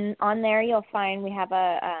 And on there you'll find we have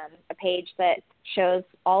a page that shows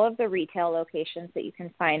all of the retail locations that you can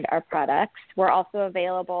find our products. We're also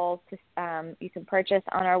available to, you can purchase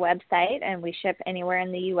on our website, and we ship anywhere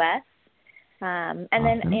in the U.S. And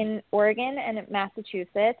then in Oregon and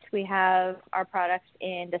Massachusetts, we have our products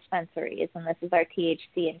in dispensaries, and this is our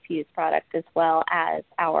THC-infused product as well as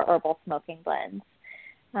our herbal smoking blends.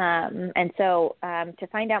 And so to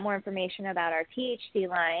find out more information about our THC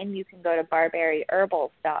line, you can go to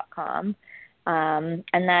barbariherbals.com, and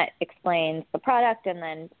that explains the product and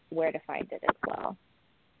then where to find it as well.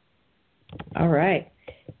 All right.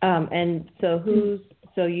 And so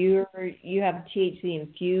so you have THC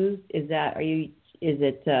infused.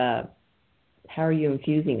 How are you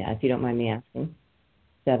infusing that, if you don't mind me asking? Is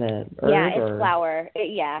that a herb? Yeah, it's flower.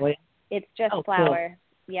 It's just flower.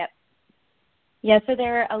 Cool. Yep. Yeah, so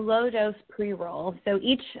they're a low dose pre-roll. So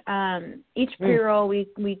each pre-roll we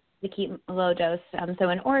keep a low dose. So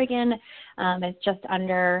in Oregon, it's just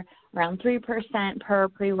under around 3% per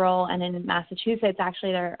pre-roll, and in Massachusetts,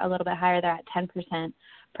 actually they're a little bit higher. They're at 10%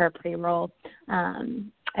 per pre-roll.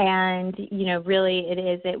 And, you know, really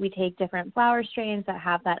we take different flower strains that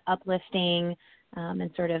have that uplifting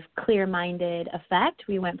and sort of clear-minded effect.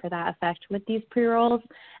 We went for that effect with these pre-rolls,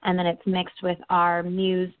 and then it's mixed with our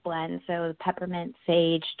Muse blend, so peppermint,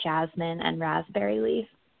 sage, jasmine, and raspberry leaf.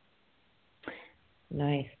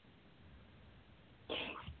 Nice.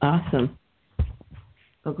 Awesome.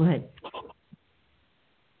 Oh, go ahead.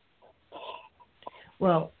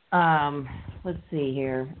 Well, let's see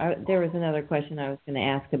here. There was another question I was going to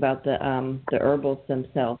ask about the herbals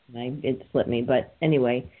themselves, and it slipped me. But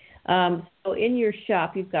anyway, so in your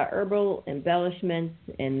shop, you've got herbal embellishments,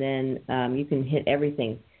 and then you can hit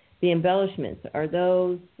everything. The embellishments, are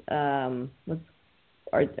those,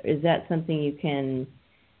 is that something you can,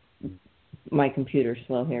 my computer's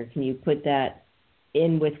slow here, can you put that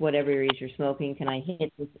in with whatever it is you're smoking? Can I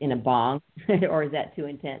hit this in a bong, or is that too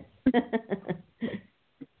intense?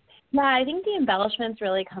 Yeah, I think the embellishments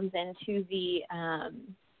really comes into the,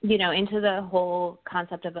 into the whole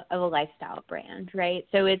concept of a lifestyle brand, right?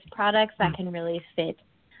 So it's products that can really fit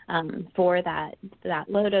for that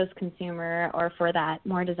low-dose consumer or for that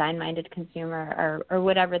more design-minded consumer or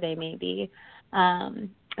whatever they may be.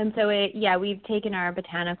 And so, we've taken our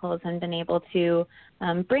botanicals and been able to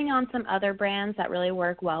bring on some other brands that really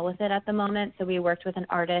work well with it at the moment. So we worked with an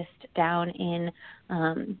artist down in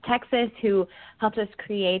Texas who helped us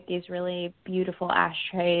create these really beautiful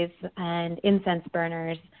ashtrays and incense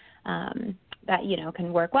burners that,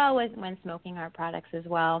 can work well when smoking our products as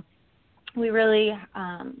well. We really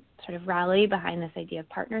sort of rally behind this idea of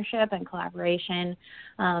partnership and collaboration.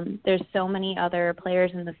 There's so many other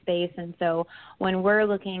players in the space, and so when we're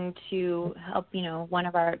looking to help,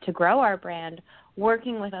 to grow our brand,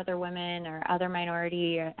 working with other women or other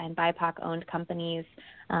minority and BIPOC-owned companies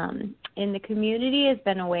in the community has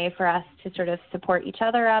been a way for us to sort of support each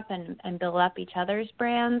other up and build up each other's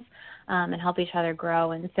brands and help each other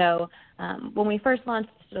grow. And so when we first launched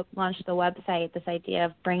the website, this idea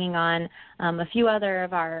of bringing on a few other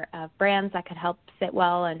of our brands that could help sit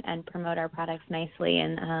well and promote our products nicely.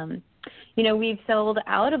 And, we've sold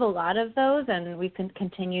out of a lot of those, and we've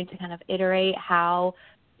continued to kind of iterate how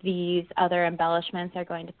these other embellishments are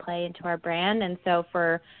going to play into our brand. And so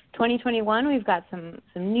for 2021, we've got some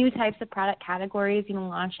new types of product categories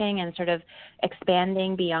launching and sort of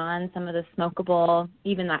expanding beyond some of the smokable,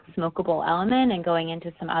 even that smokable element, and going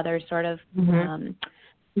into some other sort of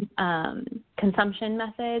consumption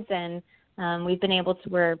methods. And we've been able to,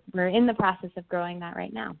 we're in the process of growing that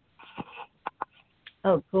right now.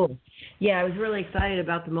 Oh, cool. Yeah, I was really excited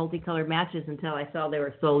about the multicolored matches until I saw they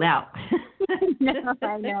were sold out. No,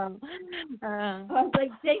 I know. I was like,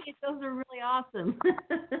 dang it, those are really awesome.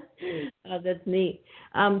 That's neat.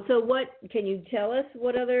 So what, can you tell us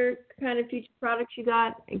what other kind of future products you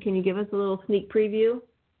got? And can you give us a little sneak preview?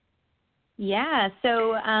 Yeah,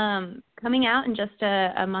 so coming out in just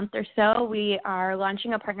a month or so, we are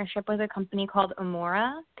launching a partnership with a company called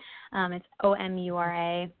Omura. It's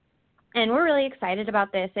Omura. And we're really excited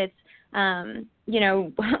about this. It's,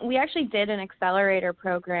 we actually did an accelerator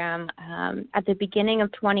program at the beginning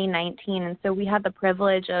of 2019. And so we had the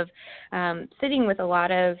privilege of sitting with a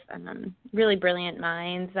lot of really brilliant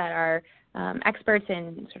minds that are experts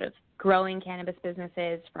in sort of growing cannabis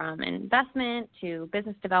businesses, from investment to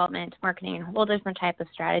business development, marketing, and a whole different type of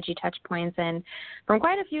strategy touch points. And from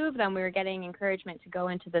quite a few of them, we were getting encouragement to go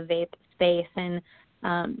into the vape space. And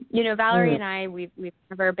Valerie and I, we've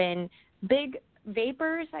never been big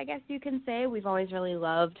vapors, I guess you can say. We've always really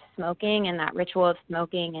loved smoking and that ritual of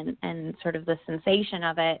smoking and sort of the sensation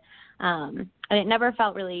of it. And it never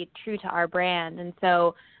felt really true to our brand. And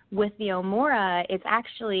so with the Omura, it's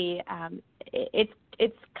actually, it's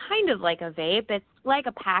kind of like a vape. It's like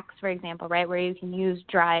a PAX, for example, right, where you can use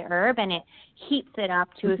dry herb and it heats it up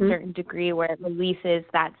to a certain degree where it releases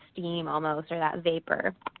that steam almost, or that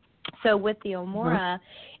vapor. So with the Omura,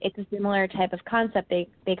 it's a similar type of concept.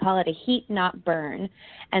 They call it a heat, not burn.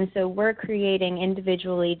 And so we're creating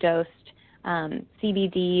individually dosed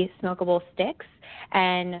CBD smokable sticks.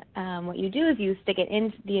 And what you do is you stick it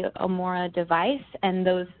into the Omura device, and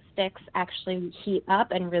those sticks actually heat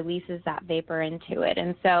up and releases that vapor into it.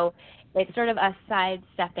 And so it's sort of us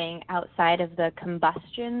sidestepping outside of the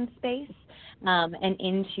combustion space and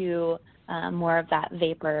into more of that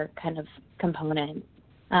vapor kind of component.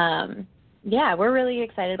 We're really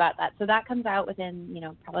excited about that. So that comes out within,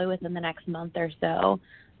 probably within the next month or so.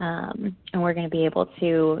 And we're going to be able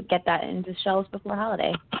to get that into shelves before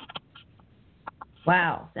holiday.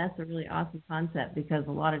 Wow, that's a really awesome concept, because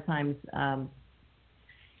a lot of times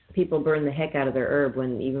people burn the heck out of their herb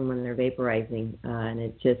even when they're vaporizing, and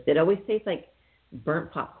it always tastes like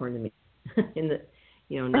burnt popcorn to me. In the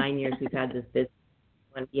 9 years we've had this business.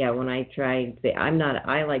 When I tried,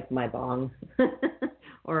 I like my bong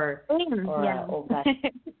or old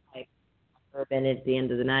fashioned like bourbon at the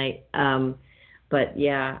end of the night. But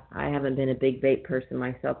yeah, I haven't been a big vape person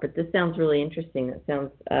myself. But this sounds really interesting. It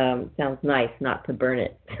sounds nice, not to burn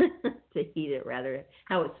it, to heat it, rather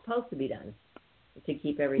how it's supposed to be done, to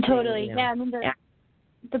keep everything. Totally,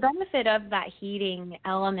 the benefit of that heating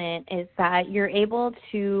element is that you're able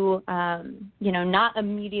to, not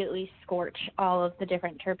immediately scorch all of the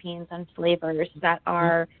different terpenes and flavors that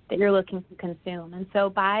you're looking to consume. And so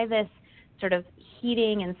by this sort of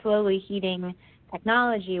heating and slowly heating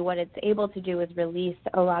technology, what it's able to do is release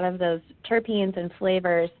a lot of those terpenes and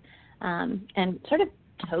flavors and sort of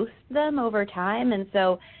toast them over time. And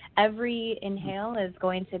so every inhale is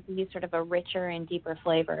going to be sort of a richer and deeper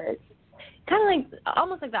flavor. It's kind of like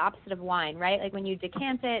almost like the opposite of wine, right? Like when you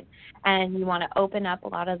decant it and you want to open up a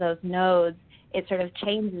lot of those nodes, it sort of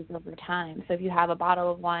changes over time. So if you have a bottle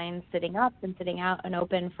of wine sitting up and sitting out and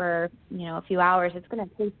open for, a few hours, it's going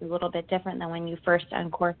to taste a little bit different than when you first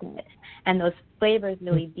uncork it. And those flavors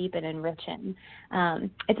really deepen and richen.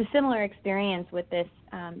 It's a similar experience with this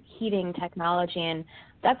heating technology, and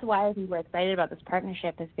that's why I think we're excited about this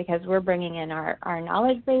partnership, is because we're bringing in our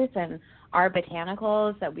knowledge base and our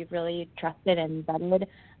botanicals that we've really trusted and vetted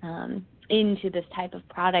into this type of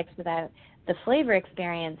product, so that the flavor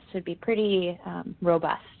experience should be pretty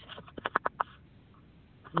robust.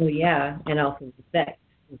 Oh, yeah, and also the effects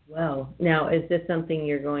as well. Now, is this something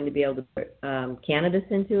you're going to be able to put cannabis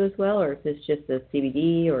into as well, or is this just a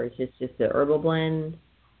CBD, or is this just a herbal blend?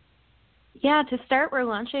 Yeah, to start, we're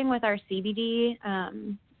launching with our CBD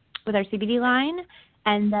line,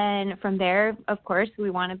 and then from there, of course, we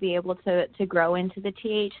want to be able to grow into the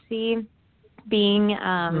THC. Being,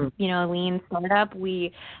 a lean startup,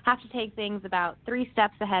 we have to take things about 3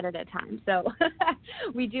 steps ahead at a time. So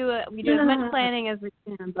we do as much planning as we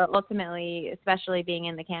can, but ultimately, especially being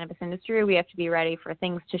in the cannabis industry, we have to be ready for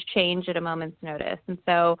things to change at a moment's notice. And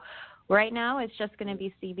so right now, it's just going to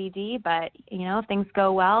be CBD, but, if things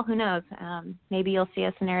go well, who knows? Maybe you'll see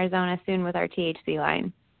us in Arizona soon with our THC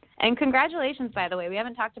line. And congratulations, by the way. We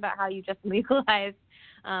haven't talked about how you just legalized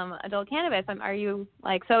adult cannabis. Are you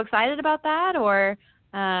so excited about that, or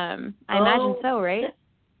I imagine so, right?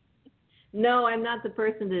 No, I'm not the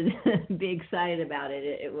person to be excited about it.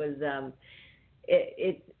 It was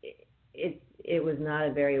it was not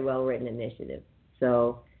a very well written initiative.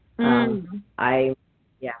 So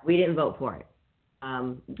we didn't vote for it.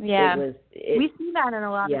 We see that in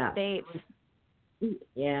a lot of states.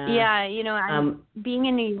 Being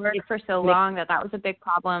in New York for so long, that was a big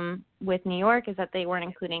problem with New York, is that they weren't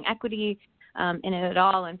including equity in it at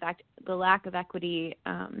all. In fact, the lack of equity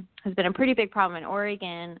has been a pretty big problem in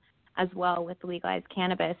Oregon as well with legalized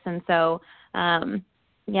cannabis. And so,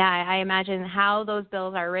 I imagine how those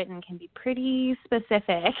bills are written can be pretty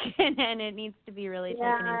specific, and it needs to be really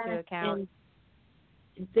taken into account.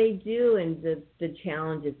 They do, and the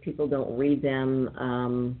challenge is people don't read them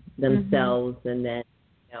themselves, and then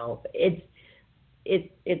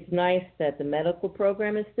it's nice that the medical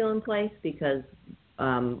program is still in place, because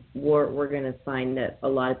we're going to find that a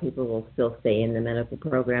lot of people will still stay in the medical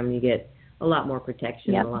program. You get a lot more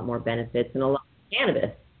protection, a lot more benefits, and a lot of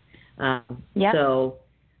cannabis. So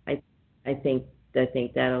I think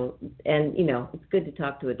that'll, and it's good to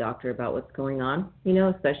talk to a doctor about what's going on,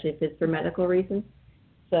 especially if it's for medical reasons.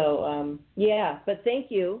 So, but thank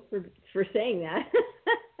you for saying that.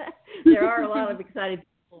 There are a lot of excited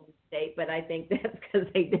people in the state, but I think that's because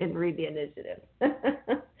they didn't read the initiative.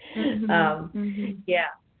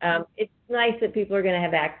 It's nice that people are going to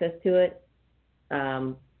have access to it.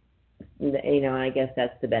 I guess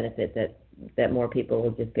that's the benefit, that more people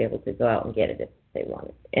will just be able to go out and get it if they want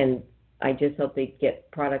it. And I just hope they get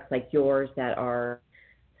products like yours that are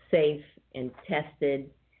safe and tested,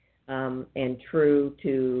 and true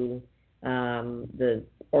to the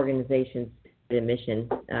organization's mission,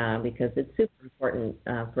 because it's super important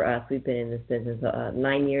for us. We've been in this business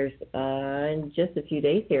 9 years in just a few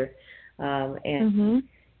days here, and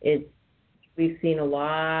we've seen a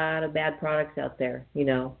lot of bad products out there,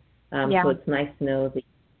 So it's nice to know that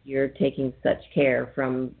you're taking such care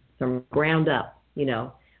from ground up,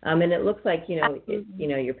 and it looks like your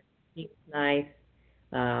packaging is nice.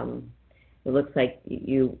 It looks like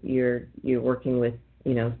you're working with,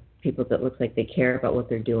 people that looks like they care about what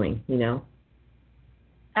they're doing,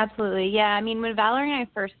 Absolutely. Yeah. I mean, when Valerie and I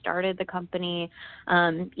first started the company,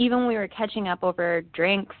 even when we were catching up over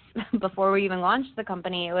drinks before we even launched the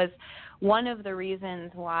company, it was one of the reasons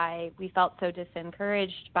why we felt so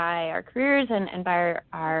disencouraged by our careers and by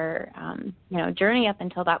our journey up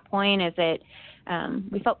until that point, is that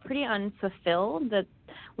we felt pretty unfulfilled, that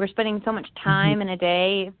we're spending so much time in a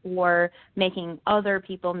day for making other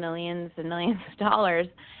people millions and millions of dollars,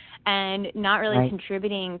 and not really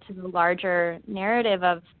contributing to the larger narrative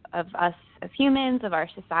of us as humans, of our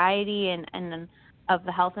society, and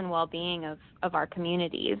the health and well-being of our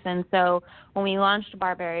communities. And so when we launched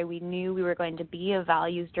Barbari, we knew we were going to be a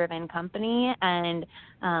values-driven company, and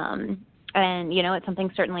it's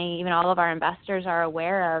something certainly even all of our investors are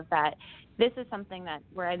aware of, that this is something that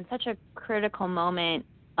we're in such a critical moment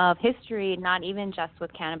of history, not even just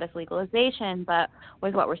with cannabis legalization, but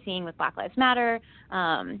with what we're seeing with Black Lives Matter,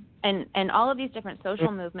 and all of these different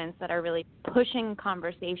social movements that are really pushing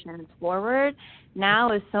conversations forward.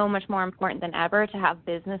 Now is so much more important than ever to have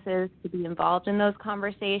businesses to be involved in those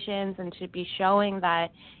conversations and to be showing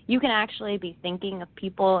that you can actually be thinking of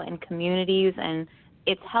people and communities and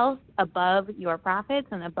its health above your profits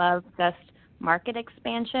and above just market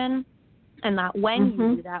expansion. And that when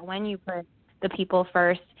you do that, when you put the people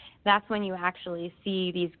first, that's when you actually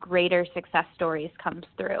see these greater success stories come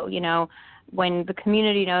through. When the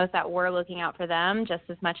community knows that we're looking out for them just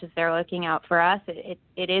as much as they're looking out for us, it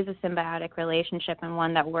is a symbiotic relationship, and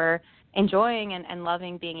one that we're enjoying and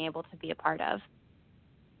loving being able to be a part of.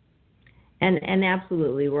 And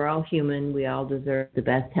absolutely, we're all human. We all deserve the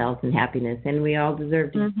best health and happiness, and we all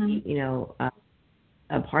deserve to be,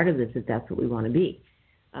 a part of this if that's what we want to be.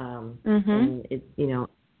 And it's,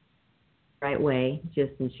 right way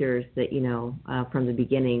just ensures that, from the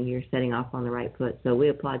beginning you're setting off on the right foot. So we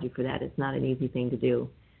applaud you for that. It's not an easy thing to do.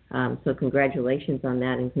 So congratulations on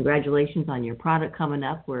that, and congratulations on your product coming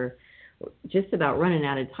up. We're just about running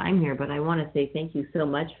out of time here, but I want to say thank you so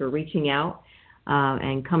much for reaching out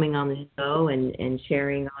and coming on the show and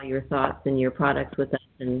sharing all your thoughts and your products with us.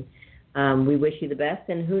 And we wish you the best.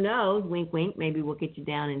 And who knows, wink, wink, maybe we'll get you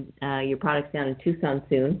down and your products down in Tucson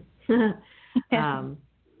soon.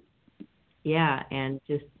 Yeah, and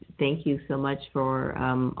just thank you so much for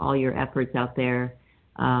all your efforts out there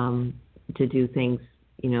to do things,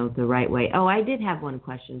 the right way. Oh, I did have one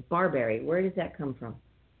question. Barbari, where does that come from?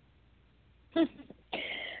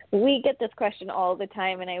 We get this question all the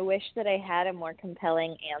time, and I wish that I had a more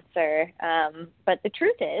compelling answer. But the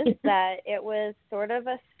truth is that it was sort of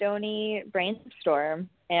a stony brainstorm,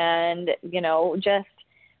 and, just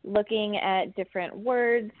looking at different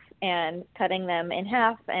words and cutting them in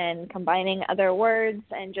half and combining other words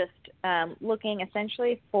and just looking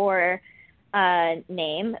essentially for a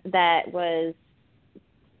name that was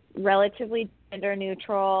relatively gender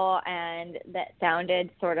neutral and that sounded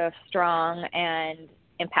sort of strong and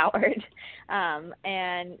empowered.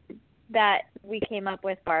 And that we came up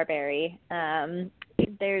with Barbari.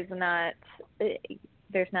 There's not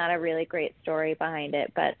a really great story behind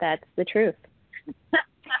it, but that's the truth.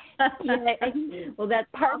 Yeah, I think, well, that's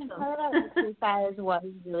part of that exercise was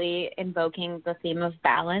really invoking the theme of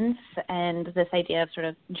balance and this idea of sort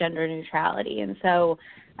of gender neutrality. And so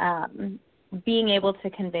being able to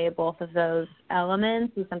convey both of those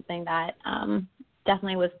elements is something that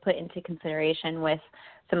definitely was put into consideration with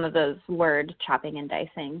some of those word chopping and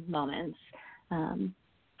dicing moments.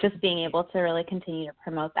 Just being able to really continue to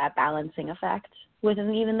promote that balancing effect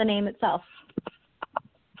within even the name itself.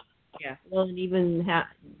 Yeah, well, and even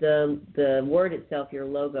the word itself, your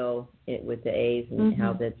logo with the A's and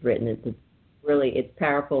how that's written, it's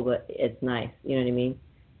powerful, but it's nice. You know what I mean?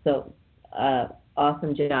 So,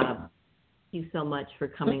 awesome job. Thank you so much for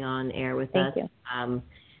coming on air with us. You.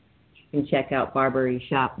 You can check out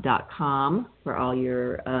barbarishop.com for all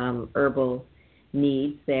your herbal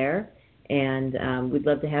needs there. And we'd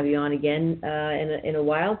love to have you on again in a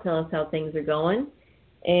while. Tell us how things are going.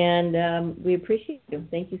 And we appreciate you.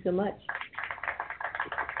 Thank you so much.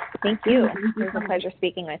 Thank you. It was a pleasure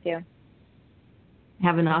speaking with you.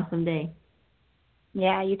 Have an awesome day.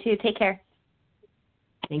 Yeah, you too. Take care.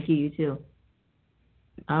 Thank you. You too.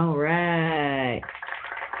 All right.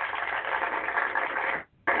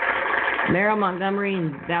 Meryl, Montgomery,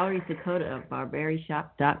 and Valerie, Sakota of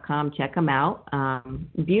barbarishop.com. Check them out.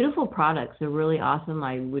 Beautiful products. They're really awesome.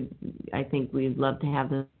 I think we'd love to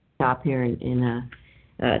have them shop here in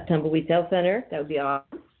Tumbleweed Health Center. That would be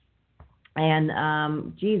awesome. And,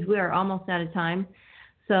 we are almost out of time.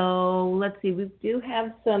 So let's see. We do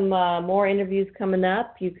have some more interviews coming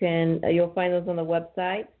up. You'll find those on the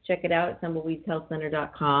website. Check it out at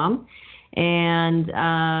tumbleweedshealthcenter.com. And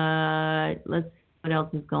let's see what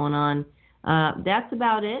else is going on. That's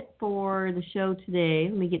about it for the show today.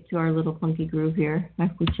 Let me get to our little funky groove here,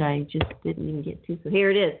 which I just didn't even get to. So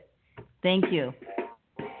here it is. Thank you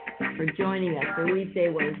for joining us for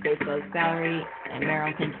Weedsday Wednesday, folks. Valerie and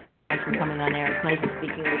Meryl, thank you so much for coming on air. Pleasure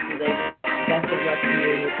speaking with you later. Best of luck to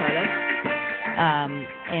you and your product.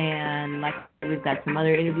 And like we've got some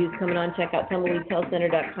other interviews coming on. Check out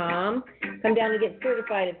tumbleweedshealthcenter.com. Come down and get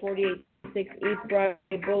certified at 4806 East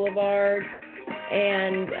Broadway Boulevard.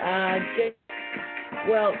 And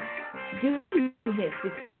do hits.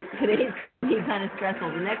 today's going to be kind of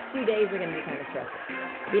stressful. The next few days are going to be kind of stressful.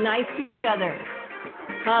 Be nice to each other.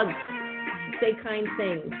 Hug. Say kind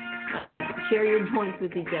things. Share your joints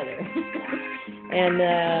with each other. And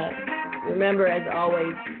remember, as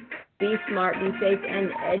always, be smart, be safe,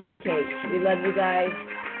 and educate. We love you guys.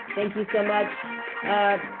 Thank you so much.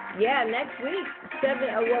 Next week,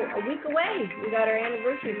 a week away, we got our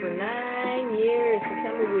anniversary for 9 years,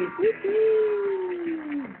 September week.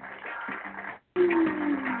 Woo-hoo!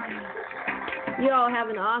 You all have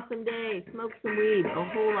an awesome day. Smoke some weed, a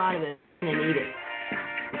whole lot of it, and eat it.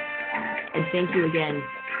 And thank you again,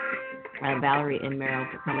 Valerie and Meryl,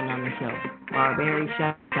 for coming on the show.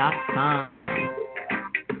 BarbariShop.com.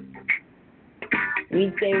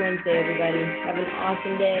 Weedsday Wednesday, everybody. Have an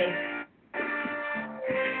awesome day.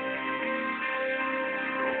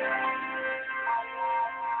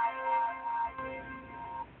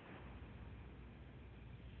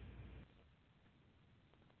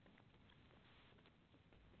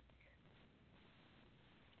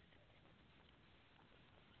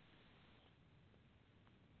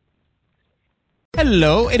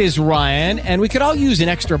 Hello, it is Ryan, and we could all use an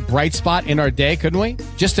extra bright spot in our day, couldn't we?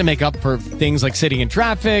 Just to make up for things like sitting in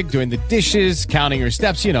traffic, doing the dishes, counting your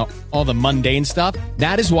steps, all the mundane stuff.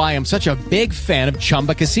 That is why I'm such a big fan of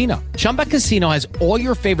Chumba Casino. Chumba Casino has all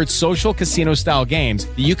your favorite social casino-style games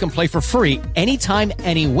that you can play for free anytime,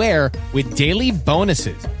 anywhere with daily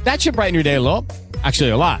bonuses. That should brighten your day a little.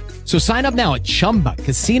 Actually, a lot. So sign up now at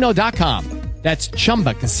ChumbaCasino.com. That's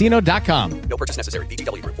ChumbaCasino.com. No purchase necessary.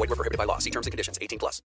 VGW Group. Void where prohibited by law. See terms and conditions. 18+.